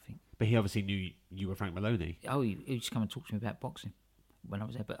said nothing. But he obviously knew you were Frank Maloney. Oh, he just come and talk to me about boxing when I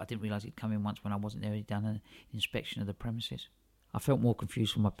was there, but I didn't realise he'd come in once when I wasn't there. He'd done an inspection of the premises. I felt more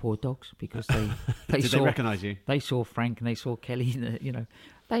confused for my poor dogs because they Did they recognise you? They saw Frank and they saw Kelly. You know,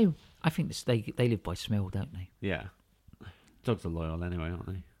 I think they live by smell, don't they? Yeah. Dogs are loyal anyway, aren't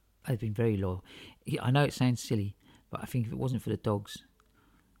they? They've been very loyal. I know it sounds silly, but I think if it wasn't for the dogs,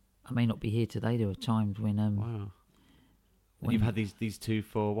 I may not be here today. There were times when Wow. When you've had these two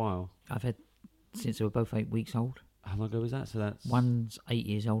for a while? I've had since they were both 8 weeks old. How long ago was that? So that's... One's 8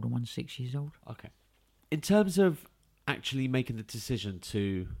 years old and one's 6 years old. Okay. In terms of actually making the decision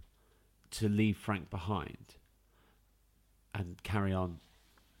to leave Frank behind and carry on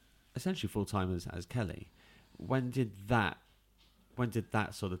essentially full-time as Kelly, when did that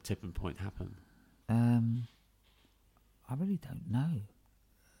sort of tipping point happen? I really don't know.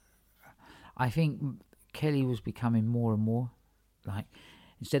 I think Kelly was becoming more and more like,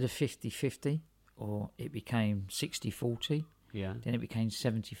 instead of 50-50, or it became 60-40, Yeah. then it became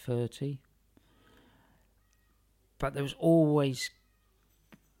 70-30. But there was always,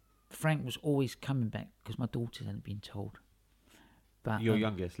 Frank was always coming back because my daughter hadn't been told. But Your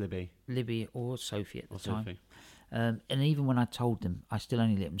youngest, Libby or Sophie at the time. Sophie. And even when I told them, I still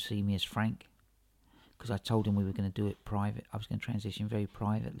only let them see me as Frank, because I told them we were going to do it private. I was going to transition very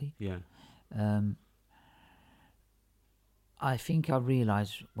privately. Yeah. I think I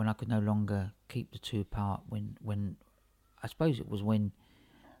realised when I could no longer keep the two apart, when I suppose it was when,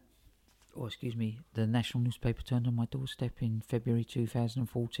 the national newspaper turned on my doorstep in February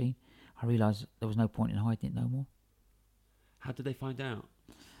 2014. I realised there was no point in hiding it no more. How did they find out?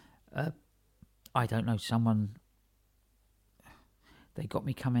 I don't know. They got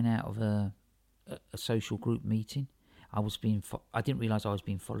me coming out of a social group meeting. I didn't realise I was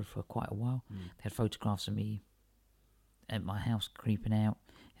being followed for quite a while. They had photographs of me at my house creeping out.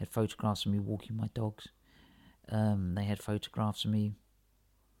 They had photographs of me walking my dogs. They had photographs of me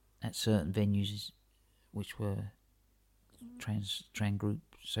at certain venues, which were trans group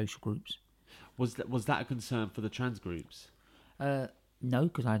social groups. Was that a concern for the trans groups? No,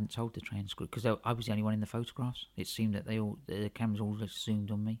 because I hadn't told the trans group, because I was the only one in the photographs. It seemed that the cameras all just zoomed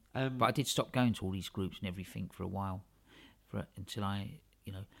on me. But I did stop going to all these groups and everything for a while, until I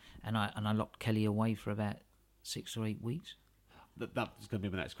locked Kelly away for about 6 or 8 weeks. That was going to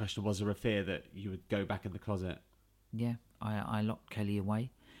be my next question. Was there a fear that you would go back in the closet? Yeah, I locked Kelly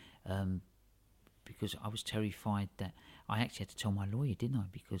away, because I was terrified that I actually had to tell my lawyer, didn't I?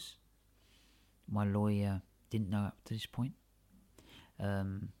 Because my lawyer didn't know up to this point.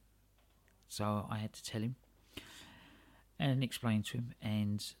 So I had to tell him and explain to him,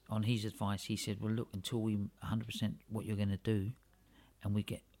 and on his advice he said, well, look, until we 100% what you're going to do and we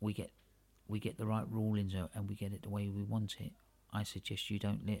get the right rulings and we get it the way we want it, I suggest you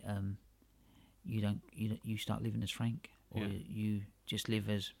don't let you start living as Frank, or you just live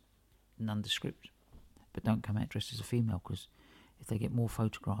as nondescript, but don't come out dressed as a female, because if they get more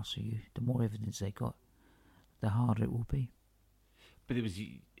photographs of you, the more evidence they got, the harder it will be. But it was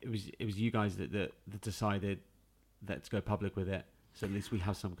you guys that decided let's go public with it, so at least we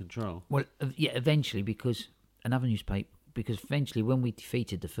have some control. Well, yeah, eventually, because eventually when we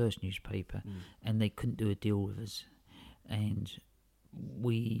defeated the first newspaper and they couldn't do a deal with us, and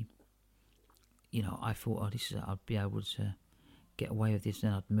we, I thought, I'd be able to get away with this,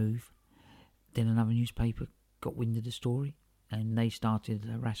 then I'd move. Then another newspaper got wind of the story, and they started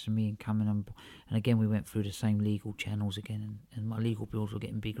harassing me and coming on. And again, we went through the same legal channels again, and my legal bills were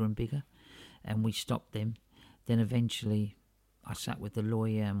getting bigger and bigger, and we stopped them. Then eventually I sat with the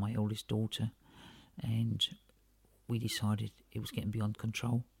lawyer and my oldest daughter, and we decided it was getting beyond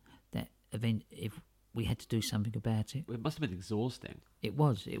control, that if we had to do something about it. It must have been exhausting. It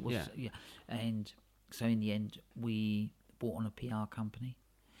was, yeah. And so in the end, we bought on a PR company,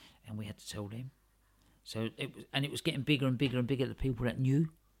 and we had to tell them. So it was getting bigger and bigger and bigger, the people that knew.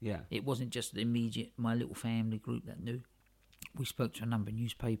 Yeah. It wasn't just the immediate, my little family group that knew. We spoke to a number of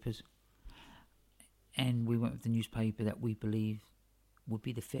newspapers, and we went with the newspaper that we believed would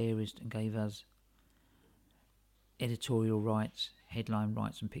be the fairest and gave us editorial rights, headline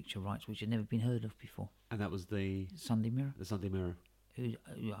rights and picture rights, which had never been heard of before. And that was the Sunday Mirror. The Sunday Mirror. Who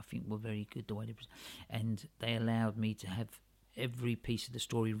I think were very good the way they and they allowed me to have every piece of the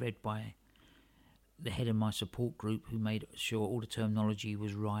story read by the head of my support group, who made sure all the terminology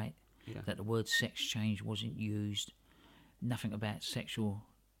was right, that the word sex change wasn't used, nothing about sexual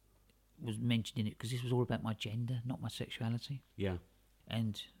was mentioned in it, because this was all about my gender, not my sexuality. Yeah.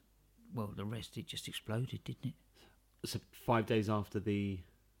 And, well, the rest, it just exploded, didn't it? So 5 days after the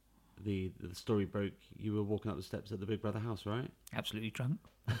story broke, you were walking up the steps at the Big Brother house, right? Absolutely drunk.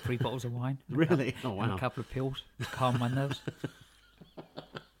 3 bottles of wine. Really? Oh, wow. And a couple of pills to calm my nerves.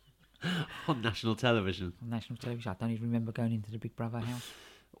 On national television. On national television. I don't even remember going into the Big Brother house.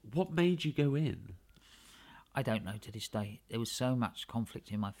 What made you go in? I don't know to this day. There was so much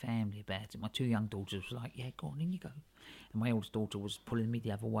conflict in my family about it. My two young daughters were like, yeah, go on, in you go. And my oldest daughter was pulling me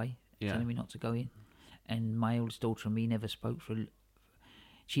the other way, telling me not to go in. And my oldest daughter and me never spoke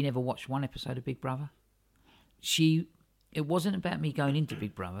she never watched one episode of Big Brother. It wasn't about me going into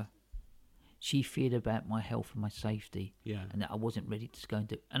Big Brother. She feared about my health and my safety. Yeah. And that I wasn't ready to go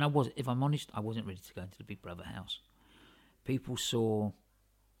into, and if I'm honest, I wasn't ready to go into the Big Brother house. People saw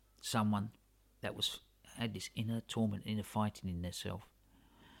someone that had this inner torment, inner fighting in themselves.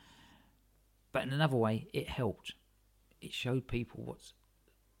 But in another way, it helped. It showed people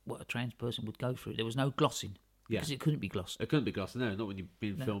what a trans person would go through. There was no glossing. Yeah. Because it couldn't be glossed. It couldn't be glossed, no, not when you've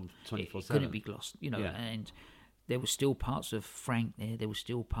been filmed 24/7. It couldn't be glossed, and there were still parts of Frank there. There were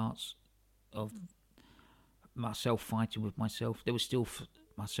still parts of myself fighting with myself. There was still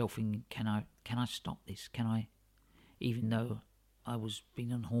myself thinking, can I stop this? Can I, even though I was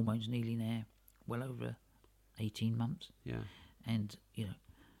been on hormones nearly now, well over 18 months. Yeah. And,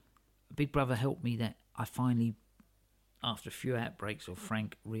 Big Brother helped me that I finally, after a few outbreaks of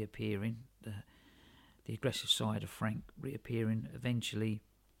Frank reappearing, the aggressive side of Frank reappearing, eventually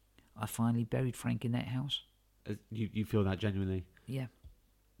I finally buried Frank in that house. You feel that genuinely? Yeah.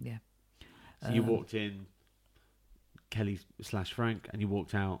 So you walked in Kelly/Frank and you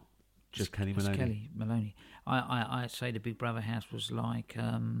walked out just Kellie Maloney? Kellie Maloney. I say the Big Brother house was like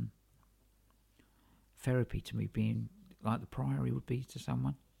therapy to me, being like the Priory would be to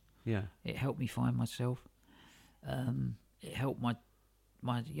someone. Yeah. It helped me find myself. It helped my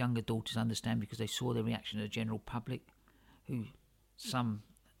younger daughters understand, because they saw the reaction of the general public,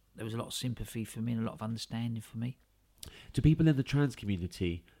 there was a lot of sympathy for me and a lot of understanding for me. Do people in the trans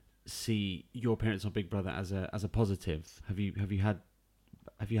community see your appearance on Big Brother as a positive? Have you had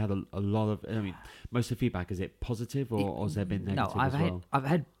a lot of? I mean, most of the feedback, is it positive or has there been negative? No, I've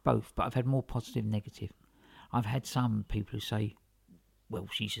had both, but I've had more positive and negative. I've had some people who say, "Well,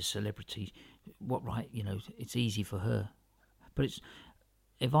 she's a celebrity. What right? It's easy for her." But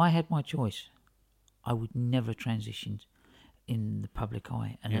if I had my choice, I would never transition in the public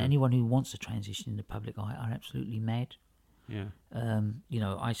eye. And anyone who wants to transition in the public eye are absolutely mad. Yeah.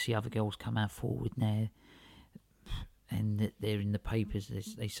 I see other girls come out forward now, and they're in the papers.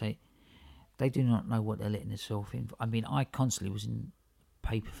 They say they do not know what they're letting themselves in. I mean, I constantly was in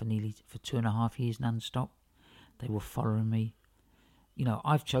paper for 2.5 years non-stop. They were following me.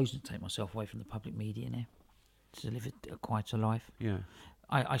 I've chosen to take myself away from the public media now to live a quieter life. Yeah.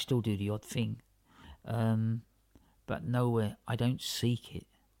 I still do the odd thing, but nowhere. I don't seek it.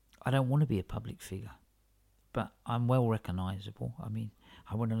 I don't want to be a public figure, but I'm well recognisable. I mean,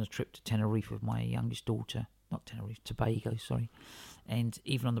 I went on a trip to Tenerife with my youngest daughter. Not Tenerife, Tobago, sorry. And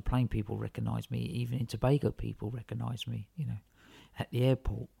even on the plane, people recognise me. Even in Tobago, people recognise me, at the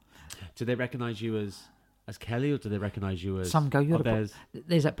airport. Do they recognise you as Kelly, or do they recognise you as... Some go,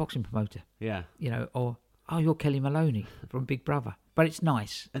 there's that boxing promoter. Yeah. Or, you're Kellie Maloney from Big Brother. But it's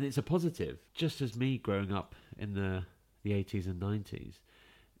nice. And it's a positive. Just as me growing up in the 80s and 90s,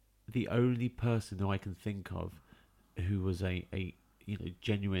 the only person who I can think of who was a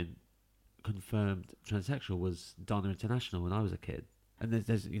genuine, confirmed transsexual was Dana International when I was a kid. And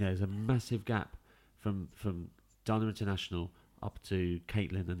there's a massive gap from Dana International up to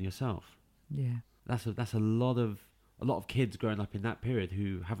Caitlin and yourself. Yeah. That's a lot of kids growing up in that period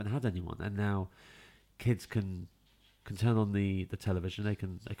who haven't had anyone, and now kids can turn on the television. They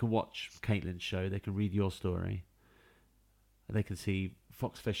can watch Caitlin's show. They can read your story. They can see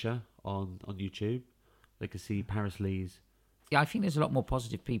Fox Fisher on YouTube. They can see Paris Lee's. Yeah, I think there's a lot more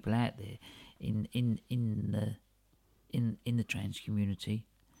positive people out there in the trans community.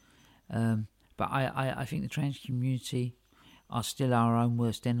 But I think the trans community are still our own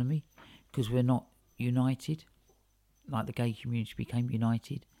worst enemy, because we're not united like the gay community became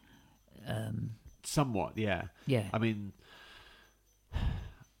united. Somewhat, yeah. Yeah. I mean,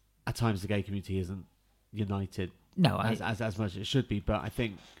 at times the gay community isn't united. No, as much as it should be. But I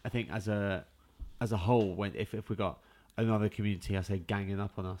think as a whole, if we got another community, I say, ganging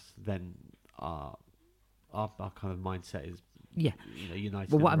up on us, then our kind of mindset is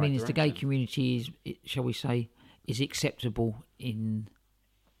united. Well, what I right mean is direction. the gay community shall we say, is acceptable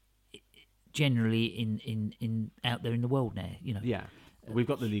generally in out there in the world now. Yeah. We've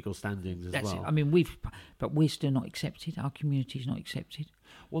got the legal standings as well. It. I mean, but we're still not accepted. Our community is not accepted.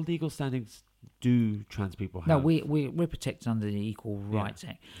 Well, legal standings do trans people have? No, we're protected under the Equal Rights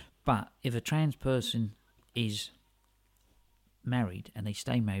Act. But if a trans person is married and they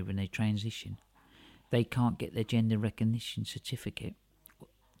stay married when they transition, they can't get their gender recognition certificate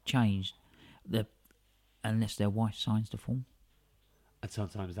changed unless their wife signs the form. And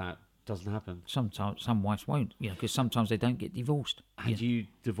sometimes that doesn't happen. Sometimes some wives won't, because sometimes they don't get divorced. Had you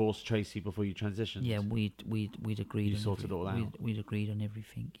divorced Tracy before you transitioned? Yeah, we'd agreed. You sorted it all out. We'd agreed on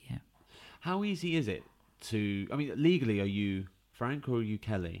everything. Yeah. How easy is it to? I mean, legally, are you Frank or are you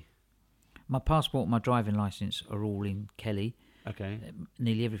Kelly? My passport, and my driving license are all in Kelly. Okay.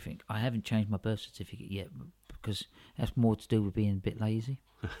 Nearly everything. I haven't changed my birth certificate yet because that's more to do with being a bit lazy.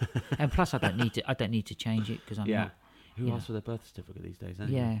 And plus, I don't need to change it because I'm not. Who asks for their birth certificate these days?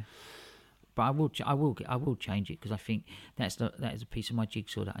 Yeah. But I will change it because I think that is a piece of my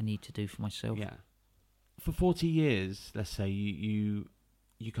jigsaw that I need to do for myself. Yeah. For 40 years, let's say you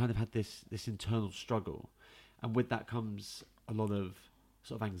kind of had this internal struggle, and with that comes a lot of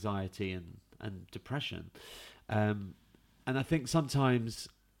sort of anxiety and depression. And I think sometimes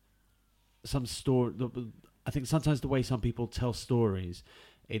the way some people tell stories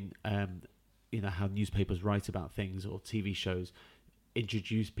in how newspapers write about things or TV shows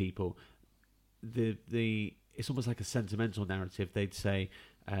introduce people, it's almost like a sentimental narrative. They'd say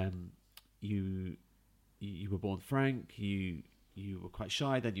you were born Frank, you were quite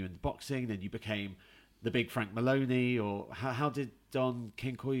shy, then you went into boxing, then you became the big Frank Maloney, or how did Don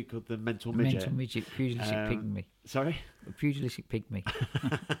King call you? Called the mental midget? Mental midget, pugilistic pygmy. Sorry? A pugilistic pygmy.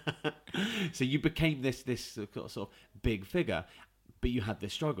 So you became this sort of big figure, but you had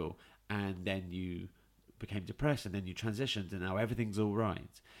this struggle, and then you became depressed, and then you transitioned, and now everything's all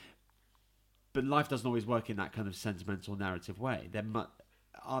right. But life doesn't always work in that kind of sentimental narrative way.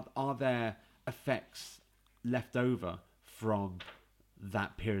 Are there effects left over from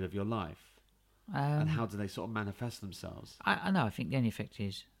that period of your life? And how do they sort of manifest themselves? I know. I think the only effect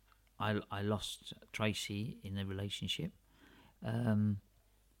is I lost Tracy in the relationship.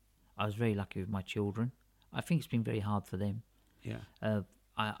 I was very lucky with my children. I think it's been very hard for them. Yeah.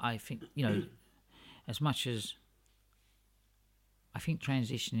 I think, as much as I think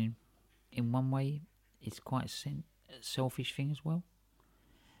transitioning in one way is quite a selfish thing as well.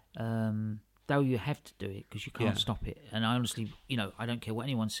 Though you have to do it because you can't stop it. And I honestly, I don't care what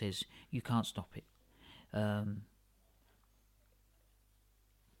anyone says, you can't stop it.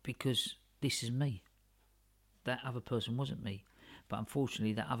 Because this is me. That other person wasn't me. But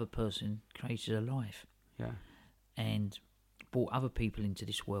unfortunately, that other person created a life. Yeah. And brought other people into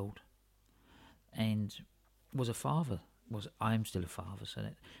this world. And was a father. I am still a father,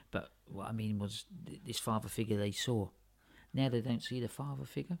 but what I mean was this father figure they saw. Now they don't see the father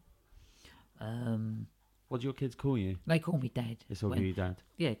figure. What do your kids call you? They call me Dad. They still call you Dad?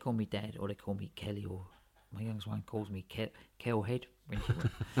 Yeah, they call me Dad, or they call me Kelly, or my youngest one calls me Kelhead.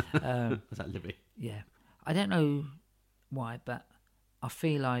 Was that Libby? Yeah. I don't know why, but I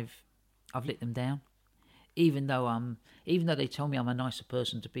feel I've let them down. Even though they tell me I'm a nicer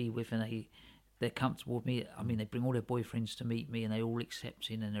person to be with, and they're comfortable with me. I mean, they bring all their boyfriends to meet me, and they're all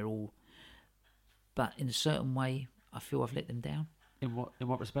accepting, and they're all. But in a certain way, I feel I've let them down. In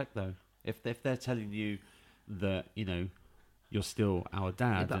what respect, though? If they're telling you that you're still our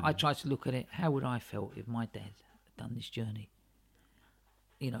dad, yeah, but I try to look at it. How would I felt if my dad had done this journey?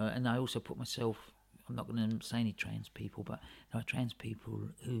 And I also put myself. I'm not going to say any trans people, but there are trans people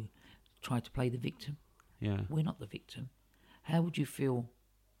who try to play the victim. Yeah, we're not the victim. How would you feel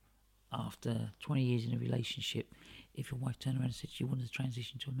after 20 years in a relationship if your wife turned around and said she wanted to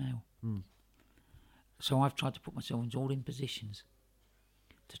transition to a male? So I've tried to put myself into all in positions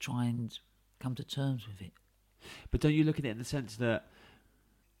to try and come to terms with it. But don't you look at it in the sense that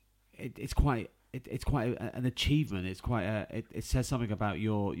it's quite an achievement. It's it says something about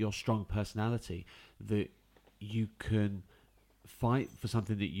your strong personality, that you can fight for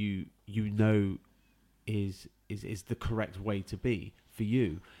something that you know is the correct way to be for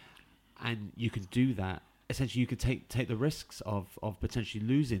you, and you can do that. Essentially, you could take the risks of potentially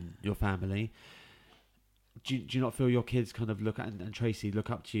losing your family. Do you not feel your kids kind of look at, and Tracy look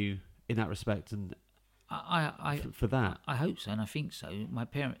up to you in that respect, and for that? I hope so, and I think so.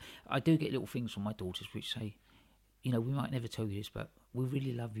 I do get little things from my daughters which say, we might never tell you this, but we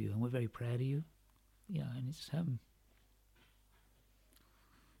really love you and we're very proud of you. And it's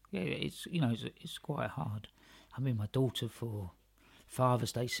it's quite hard. I mean, my daughter for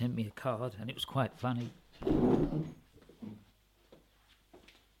Father's Day sent me a card, and it was quite funny.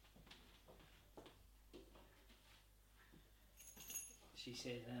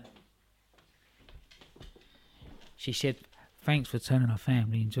 She said, "Thanks for turning our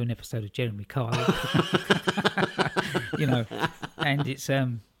family into an episode of Jeremy Kyle." And it's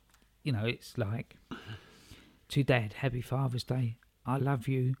it's like, to Dad, happy Father's Day. I love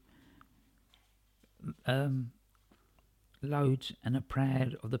you. Loads, and are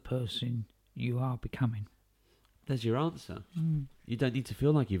proud of the person you are becoming. There's your answer. You don't need to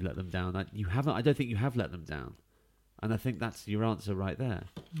feel like you've let them down. You haven't. I don't think you have let them down, and I think that's your answer right there.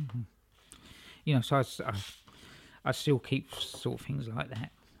 You know, so I still keep sort of things like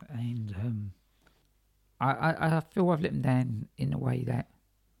that, and I feel I've let them down in a way that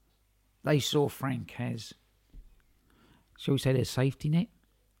they saw Frank as, shall we say, their safety net,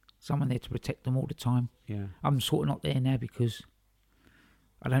 someone there to protect them all the time. Yeah. I'm sort of not there now because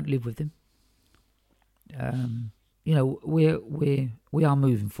I don't live with them. You know, we are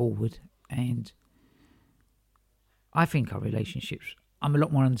moving forward, and I think our relationships, I'm a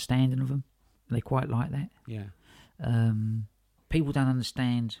lot more understanding of them. They quite like that. Yeah. People don't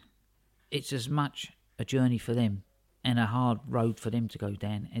understand. It's as much a journey for them and a hard road for them to go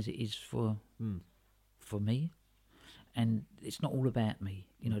down as it is for me. And it's not all about me.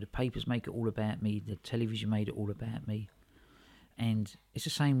 You know, the papers make it all about me. The television made it all about me. And it's the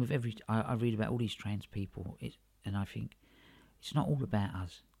same with I read about all these trans people, and I think it's not all about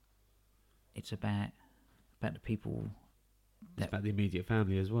us. It's about the people. It's about the immediate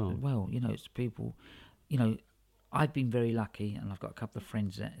family as well. Well, you know, it's people. You know, I've been very lucky, and I've got a couple of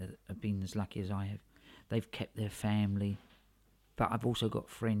friends that have been as lucky as I have. They've kept their family, but I've also got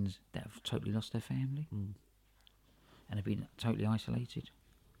friends that have totally lost their family and have been totally isolated.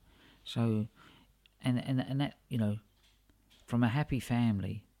 So, and that, you know, from a happy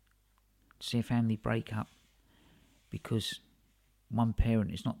family, to see a family break up because one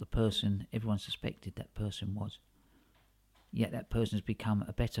parent is not the person everyone suspected that person was, yet that person has become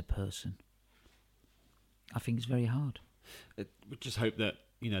a better person, I think it's very hard. We just hope that,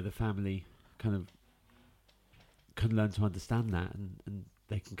 you know, the family kind of can learn to understand that and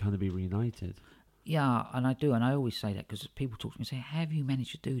they can kind of be reunited. Yeah, and I do, and I always say that because people talk to me and say, "How have you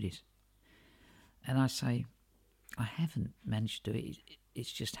managed to do this?" And I say, I haven't managed to do it.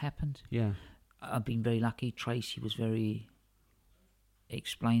 It's just happened. Yeah. I've been very lucky. Tracy was very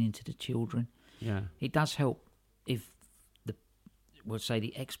explaining to the children. Yeah. It does help if the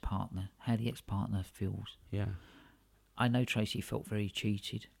ex-partner, how the ex-partner feels. Yeah. I know Tracy felt very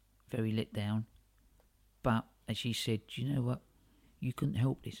cheated, very let down. But as she said, "Do you know what? You couldn't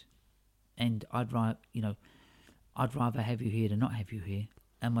help this. And I'd rather have you here than not have you here."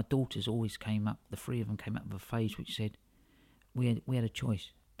 And my daughters always came up, the three of them came up with a phrase which said, we had a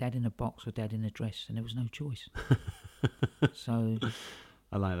choice, Dad in a box or Dad in a dress, and there was no choice. So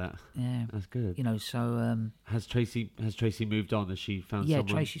I like that. Yeah. That's good. You know, so Has Tracy moved on? Has she found someone?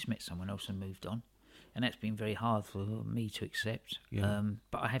 Yeah, Tracy's met someone else and moved on. And that's been very hard for me to accept. Yeah.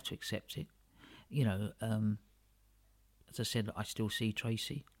 But I have to accept it. You know, as I said, I still see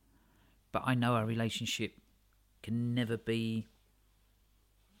Tracy. But I know our relationship can never be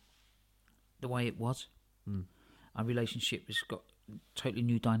the way it was. Our relationship has got totally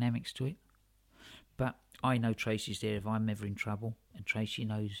new dynamics to it. But I know Tracy's there if I'm ever in trouble, and Tracy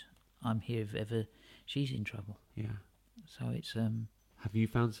knows I'm here if ever she's in trouble. Yeah. So it's Have you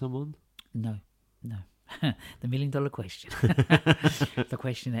found someone? No. The $1 million question. The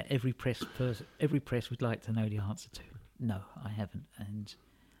question that every press would like to know the answer to. No, I haven't, and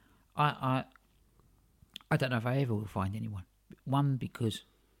I don't know if I ever will find anyone. One, because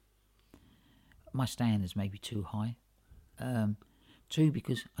my standards may be too high. Two,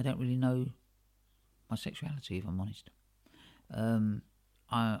 because I don't really know my sexuality, if I'm honest. I'm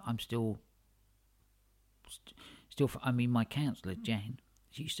still. I mean, my counsellor Jan,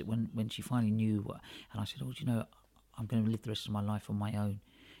 she used to, when she finally knew what, and I said, "Oh, do you know, I'm going to live the rest of my life on my own."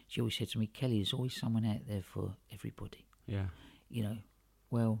 She always said to me, "Kelly, there's always someone out there for everybody." Yeah. You know,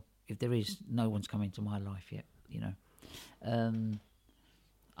 well, if there is, no one's come into my life yet. You know,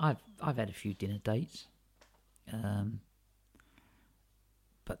 I've had a few dinner dates,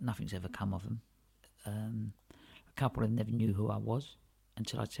 but nothing's ever come of them. A couple of them never knew who I was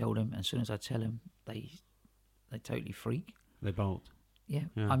until I tell them. And as soon as I tell them, they totally freak. They bolt. Yeah.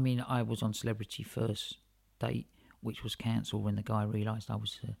 I mean, I was on Celebrity First Date, which was cancelled when the guy realised I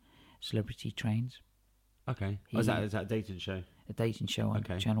was celebrity trans. Okay. Is that a dating show? A dating show on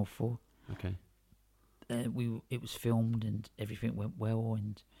Channel 4. Okay. It was filmed and everything went well,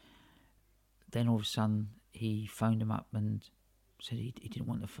 and then all of a sudden he phoned him up and said he didn't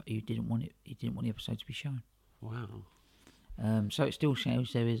want the episode to be shown. Wow. So it still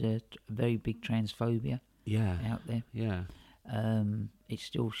shows there is a very big transphobia out there. Yeah. It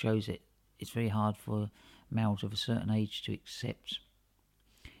still shows that it's very hard for males of a certain age to accept.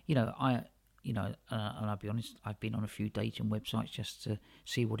 And I'll be honest, I've been on a few dating websites just to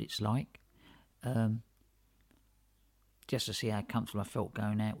see what it's like. Just to see how comfortable I felt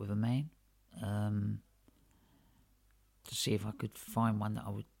going out with a man. To see if I could find one that I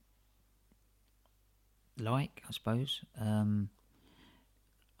would like, I suppose.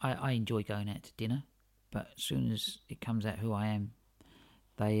 I enjoy going out to dinner, but as soon as it comes out who I am,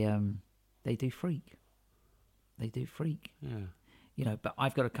 they do freak. They do freak. Yeah. You know, but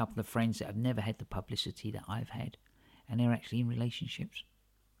I've got a couple of friends that have never had the publicity that I've had, and they're actually in relationships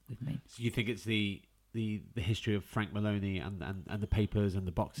with me. So you think it's the history of Frank Maloney and the papers and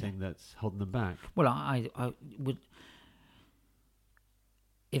the boxing that's holding them back? Well, I would,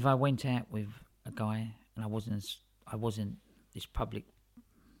 if I went out with a guy and I wasn't this public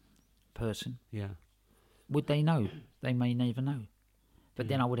person, Yeah. would they know? They may never know, but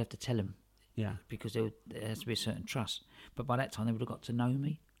then Yeah. I would have to tell them. Yeah. Because there has to be a certain trust. But by that time, they would have got to know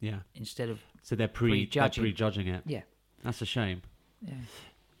me. Yeah. Instead of So they're prejudging it. Yeah. That's a shame. Yeah.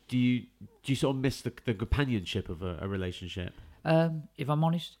 Do you sort of miss the companionship of a relationship? If I'm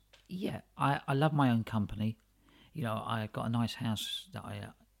honest, yeah. I love my own company. You know, I got a nice house that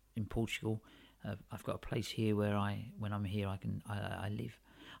in Portugal. I've got a place here where when I'm here, I live.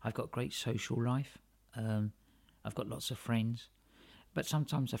 I've got great social life. I've got lots of friends. But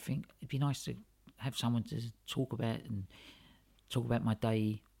sometimes I think it'd be nice to have someone to talk about my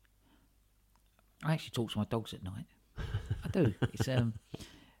day. I actually talk to my dogs at night. I do. It's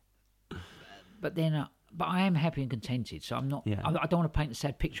but then, but I am happy and contented. So I'm not. Yeah. I don't want to paint a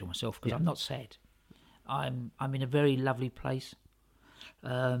sad picture of myself because I'm not sad. I'm in a very lovely place.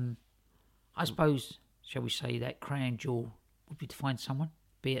 I suppose, shall we say, that crown jewel would be to find someone,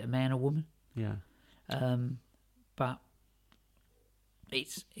 be it a man or woman. Yeah. But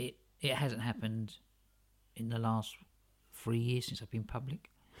it hasn't happened in the last 3 years since I've been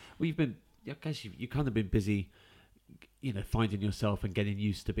public. Well, I guess you've kind of been busy, you know, finding yourself and getting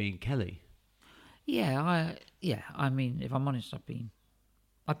used to being Kelly. Yeah. I mean, if I'm honest, I've been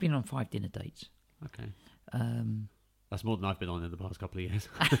on 5 dinner dates. Okay. That's more than I've been on in the past couple of years.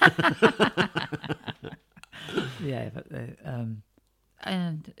 Yeah, but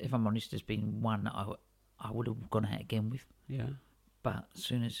and if I'm honest, there's been one that I would have gone out again with. Yeah. But as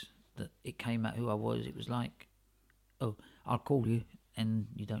soon as it came out who I was, it was like, oh, I'll call you, and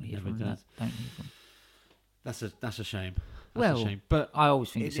you don't hear from them. Don't hear from. That's a shame. Well, a shame. But I always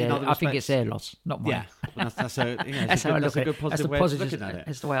think I think it's their loss, not mine. Yeah, well, that's That's how I look at it. That's the way of looking at it.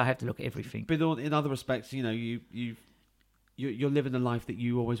 That's the way I have to look at everything. But in other respects, you know, you're living the life that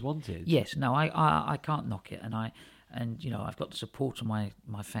you always wanted. Yes, no, I can't knock it, and you know, I've got the support of my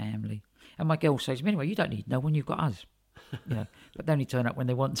family, and my girl says to me, anyway, you don't need no one, you've got us. You know, but they only turn up when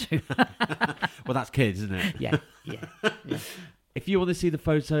they want to. Well, that's kids, isn't it? Yeah. If you want to see the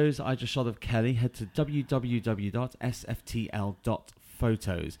photos I just shot of Kelly, head to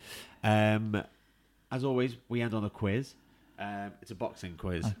www.sftl.photos. As always, we end on a quiz. It's a boxing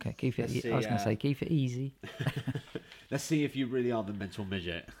quiz. Okay, keep it easy. Let's see if you really are the mental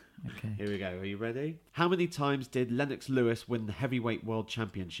midget. Okay. Here we go. Are you ready? How many times did Lennox Lewis win the heavyweight world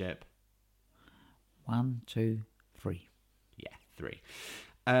championship? 1, 2, 3. Yeah, 3.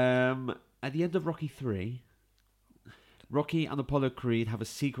 At the end of Rocky 3, Rocky and Apollo Creed have a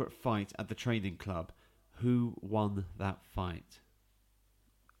secret fight at the training club. Who won that fight?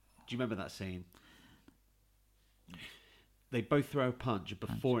 Do you remember that scene? They both throw a punch.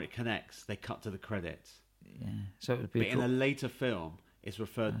 Before it connects, they cut to the credits. Yeah. So it would be. But in a later film, it's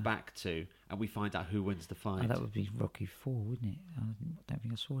referred back to, and we find out who wins the fight. Oh, that would be Rocky 4, wouldn't it? I don't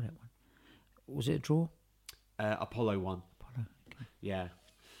think I saw that one. Was it a draw? Apollo won. Apollo. Okay. Yeah.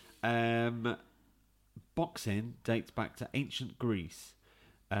 Boxing dates back to ancient Greece,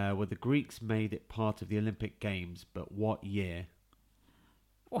 where the Greeks made it part of the Olympic Games, but what year?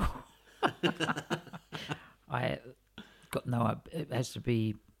 I got no. It has to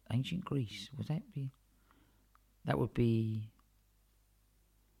be ancient Greece. Would that be? That would be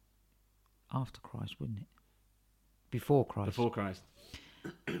after Christ, wouldn't it? Before Christ. Before Christ.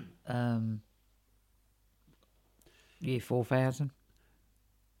 Year 4000.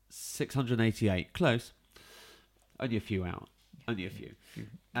 688. Close. Only a few out. Only a few.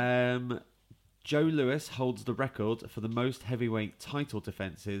 Joe Louis holds the record for the most heavyweight title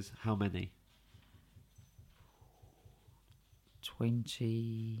defences. How many?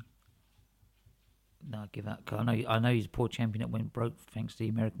 20. No, I give up. 'Cause I know he's a poor champion that went broke thanks to the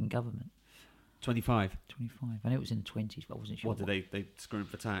American government. 25. 25. I know it was in the 20s, but I wasn't sure. What, did they screw him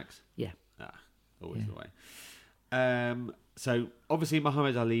for tax? Yeah. Always the way. So, obviously,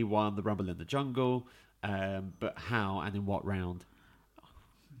 Muhammad Ali won the Rumble in the Jungle, but how and in what round?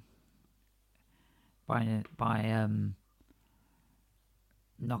 By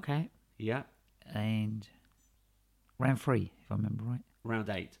knockout. Yeah. And round 3, if I remember right. Round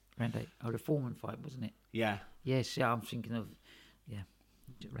 8. Round 8. Oh, the Foreman fight, wasn't it? Yeah. Yes, yeah, I'm thinking of... Yeah.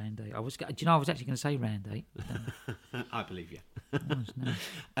 Round 8. Do you know I was actually going to say Round 8. I believe you. No.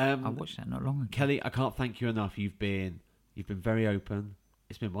 I watched that not long ago. Kelly, I can't thank you enough. You've been very open.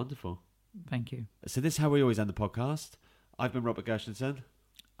 It's been wonderful. Thank you. So this is how we always end the podcast. I've been Robert Gershenson.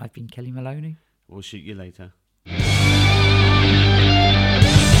 I've been Kellie Maloney. We'll shoot you later.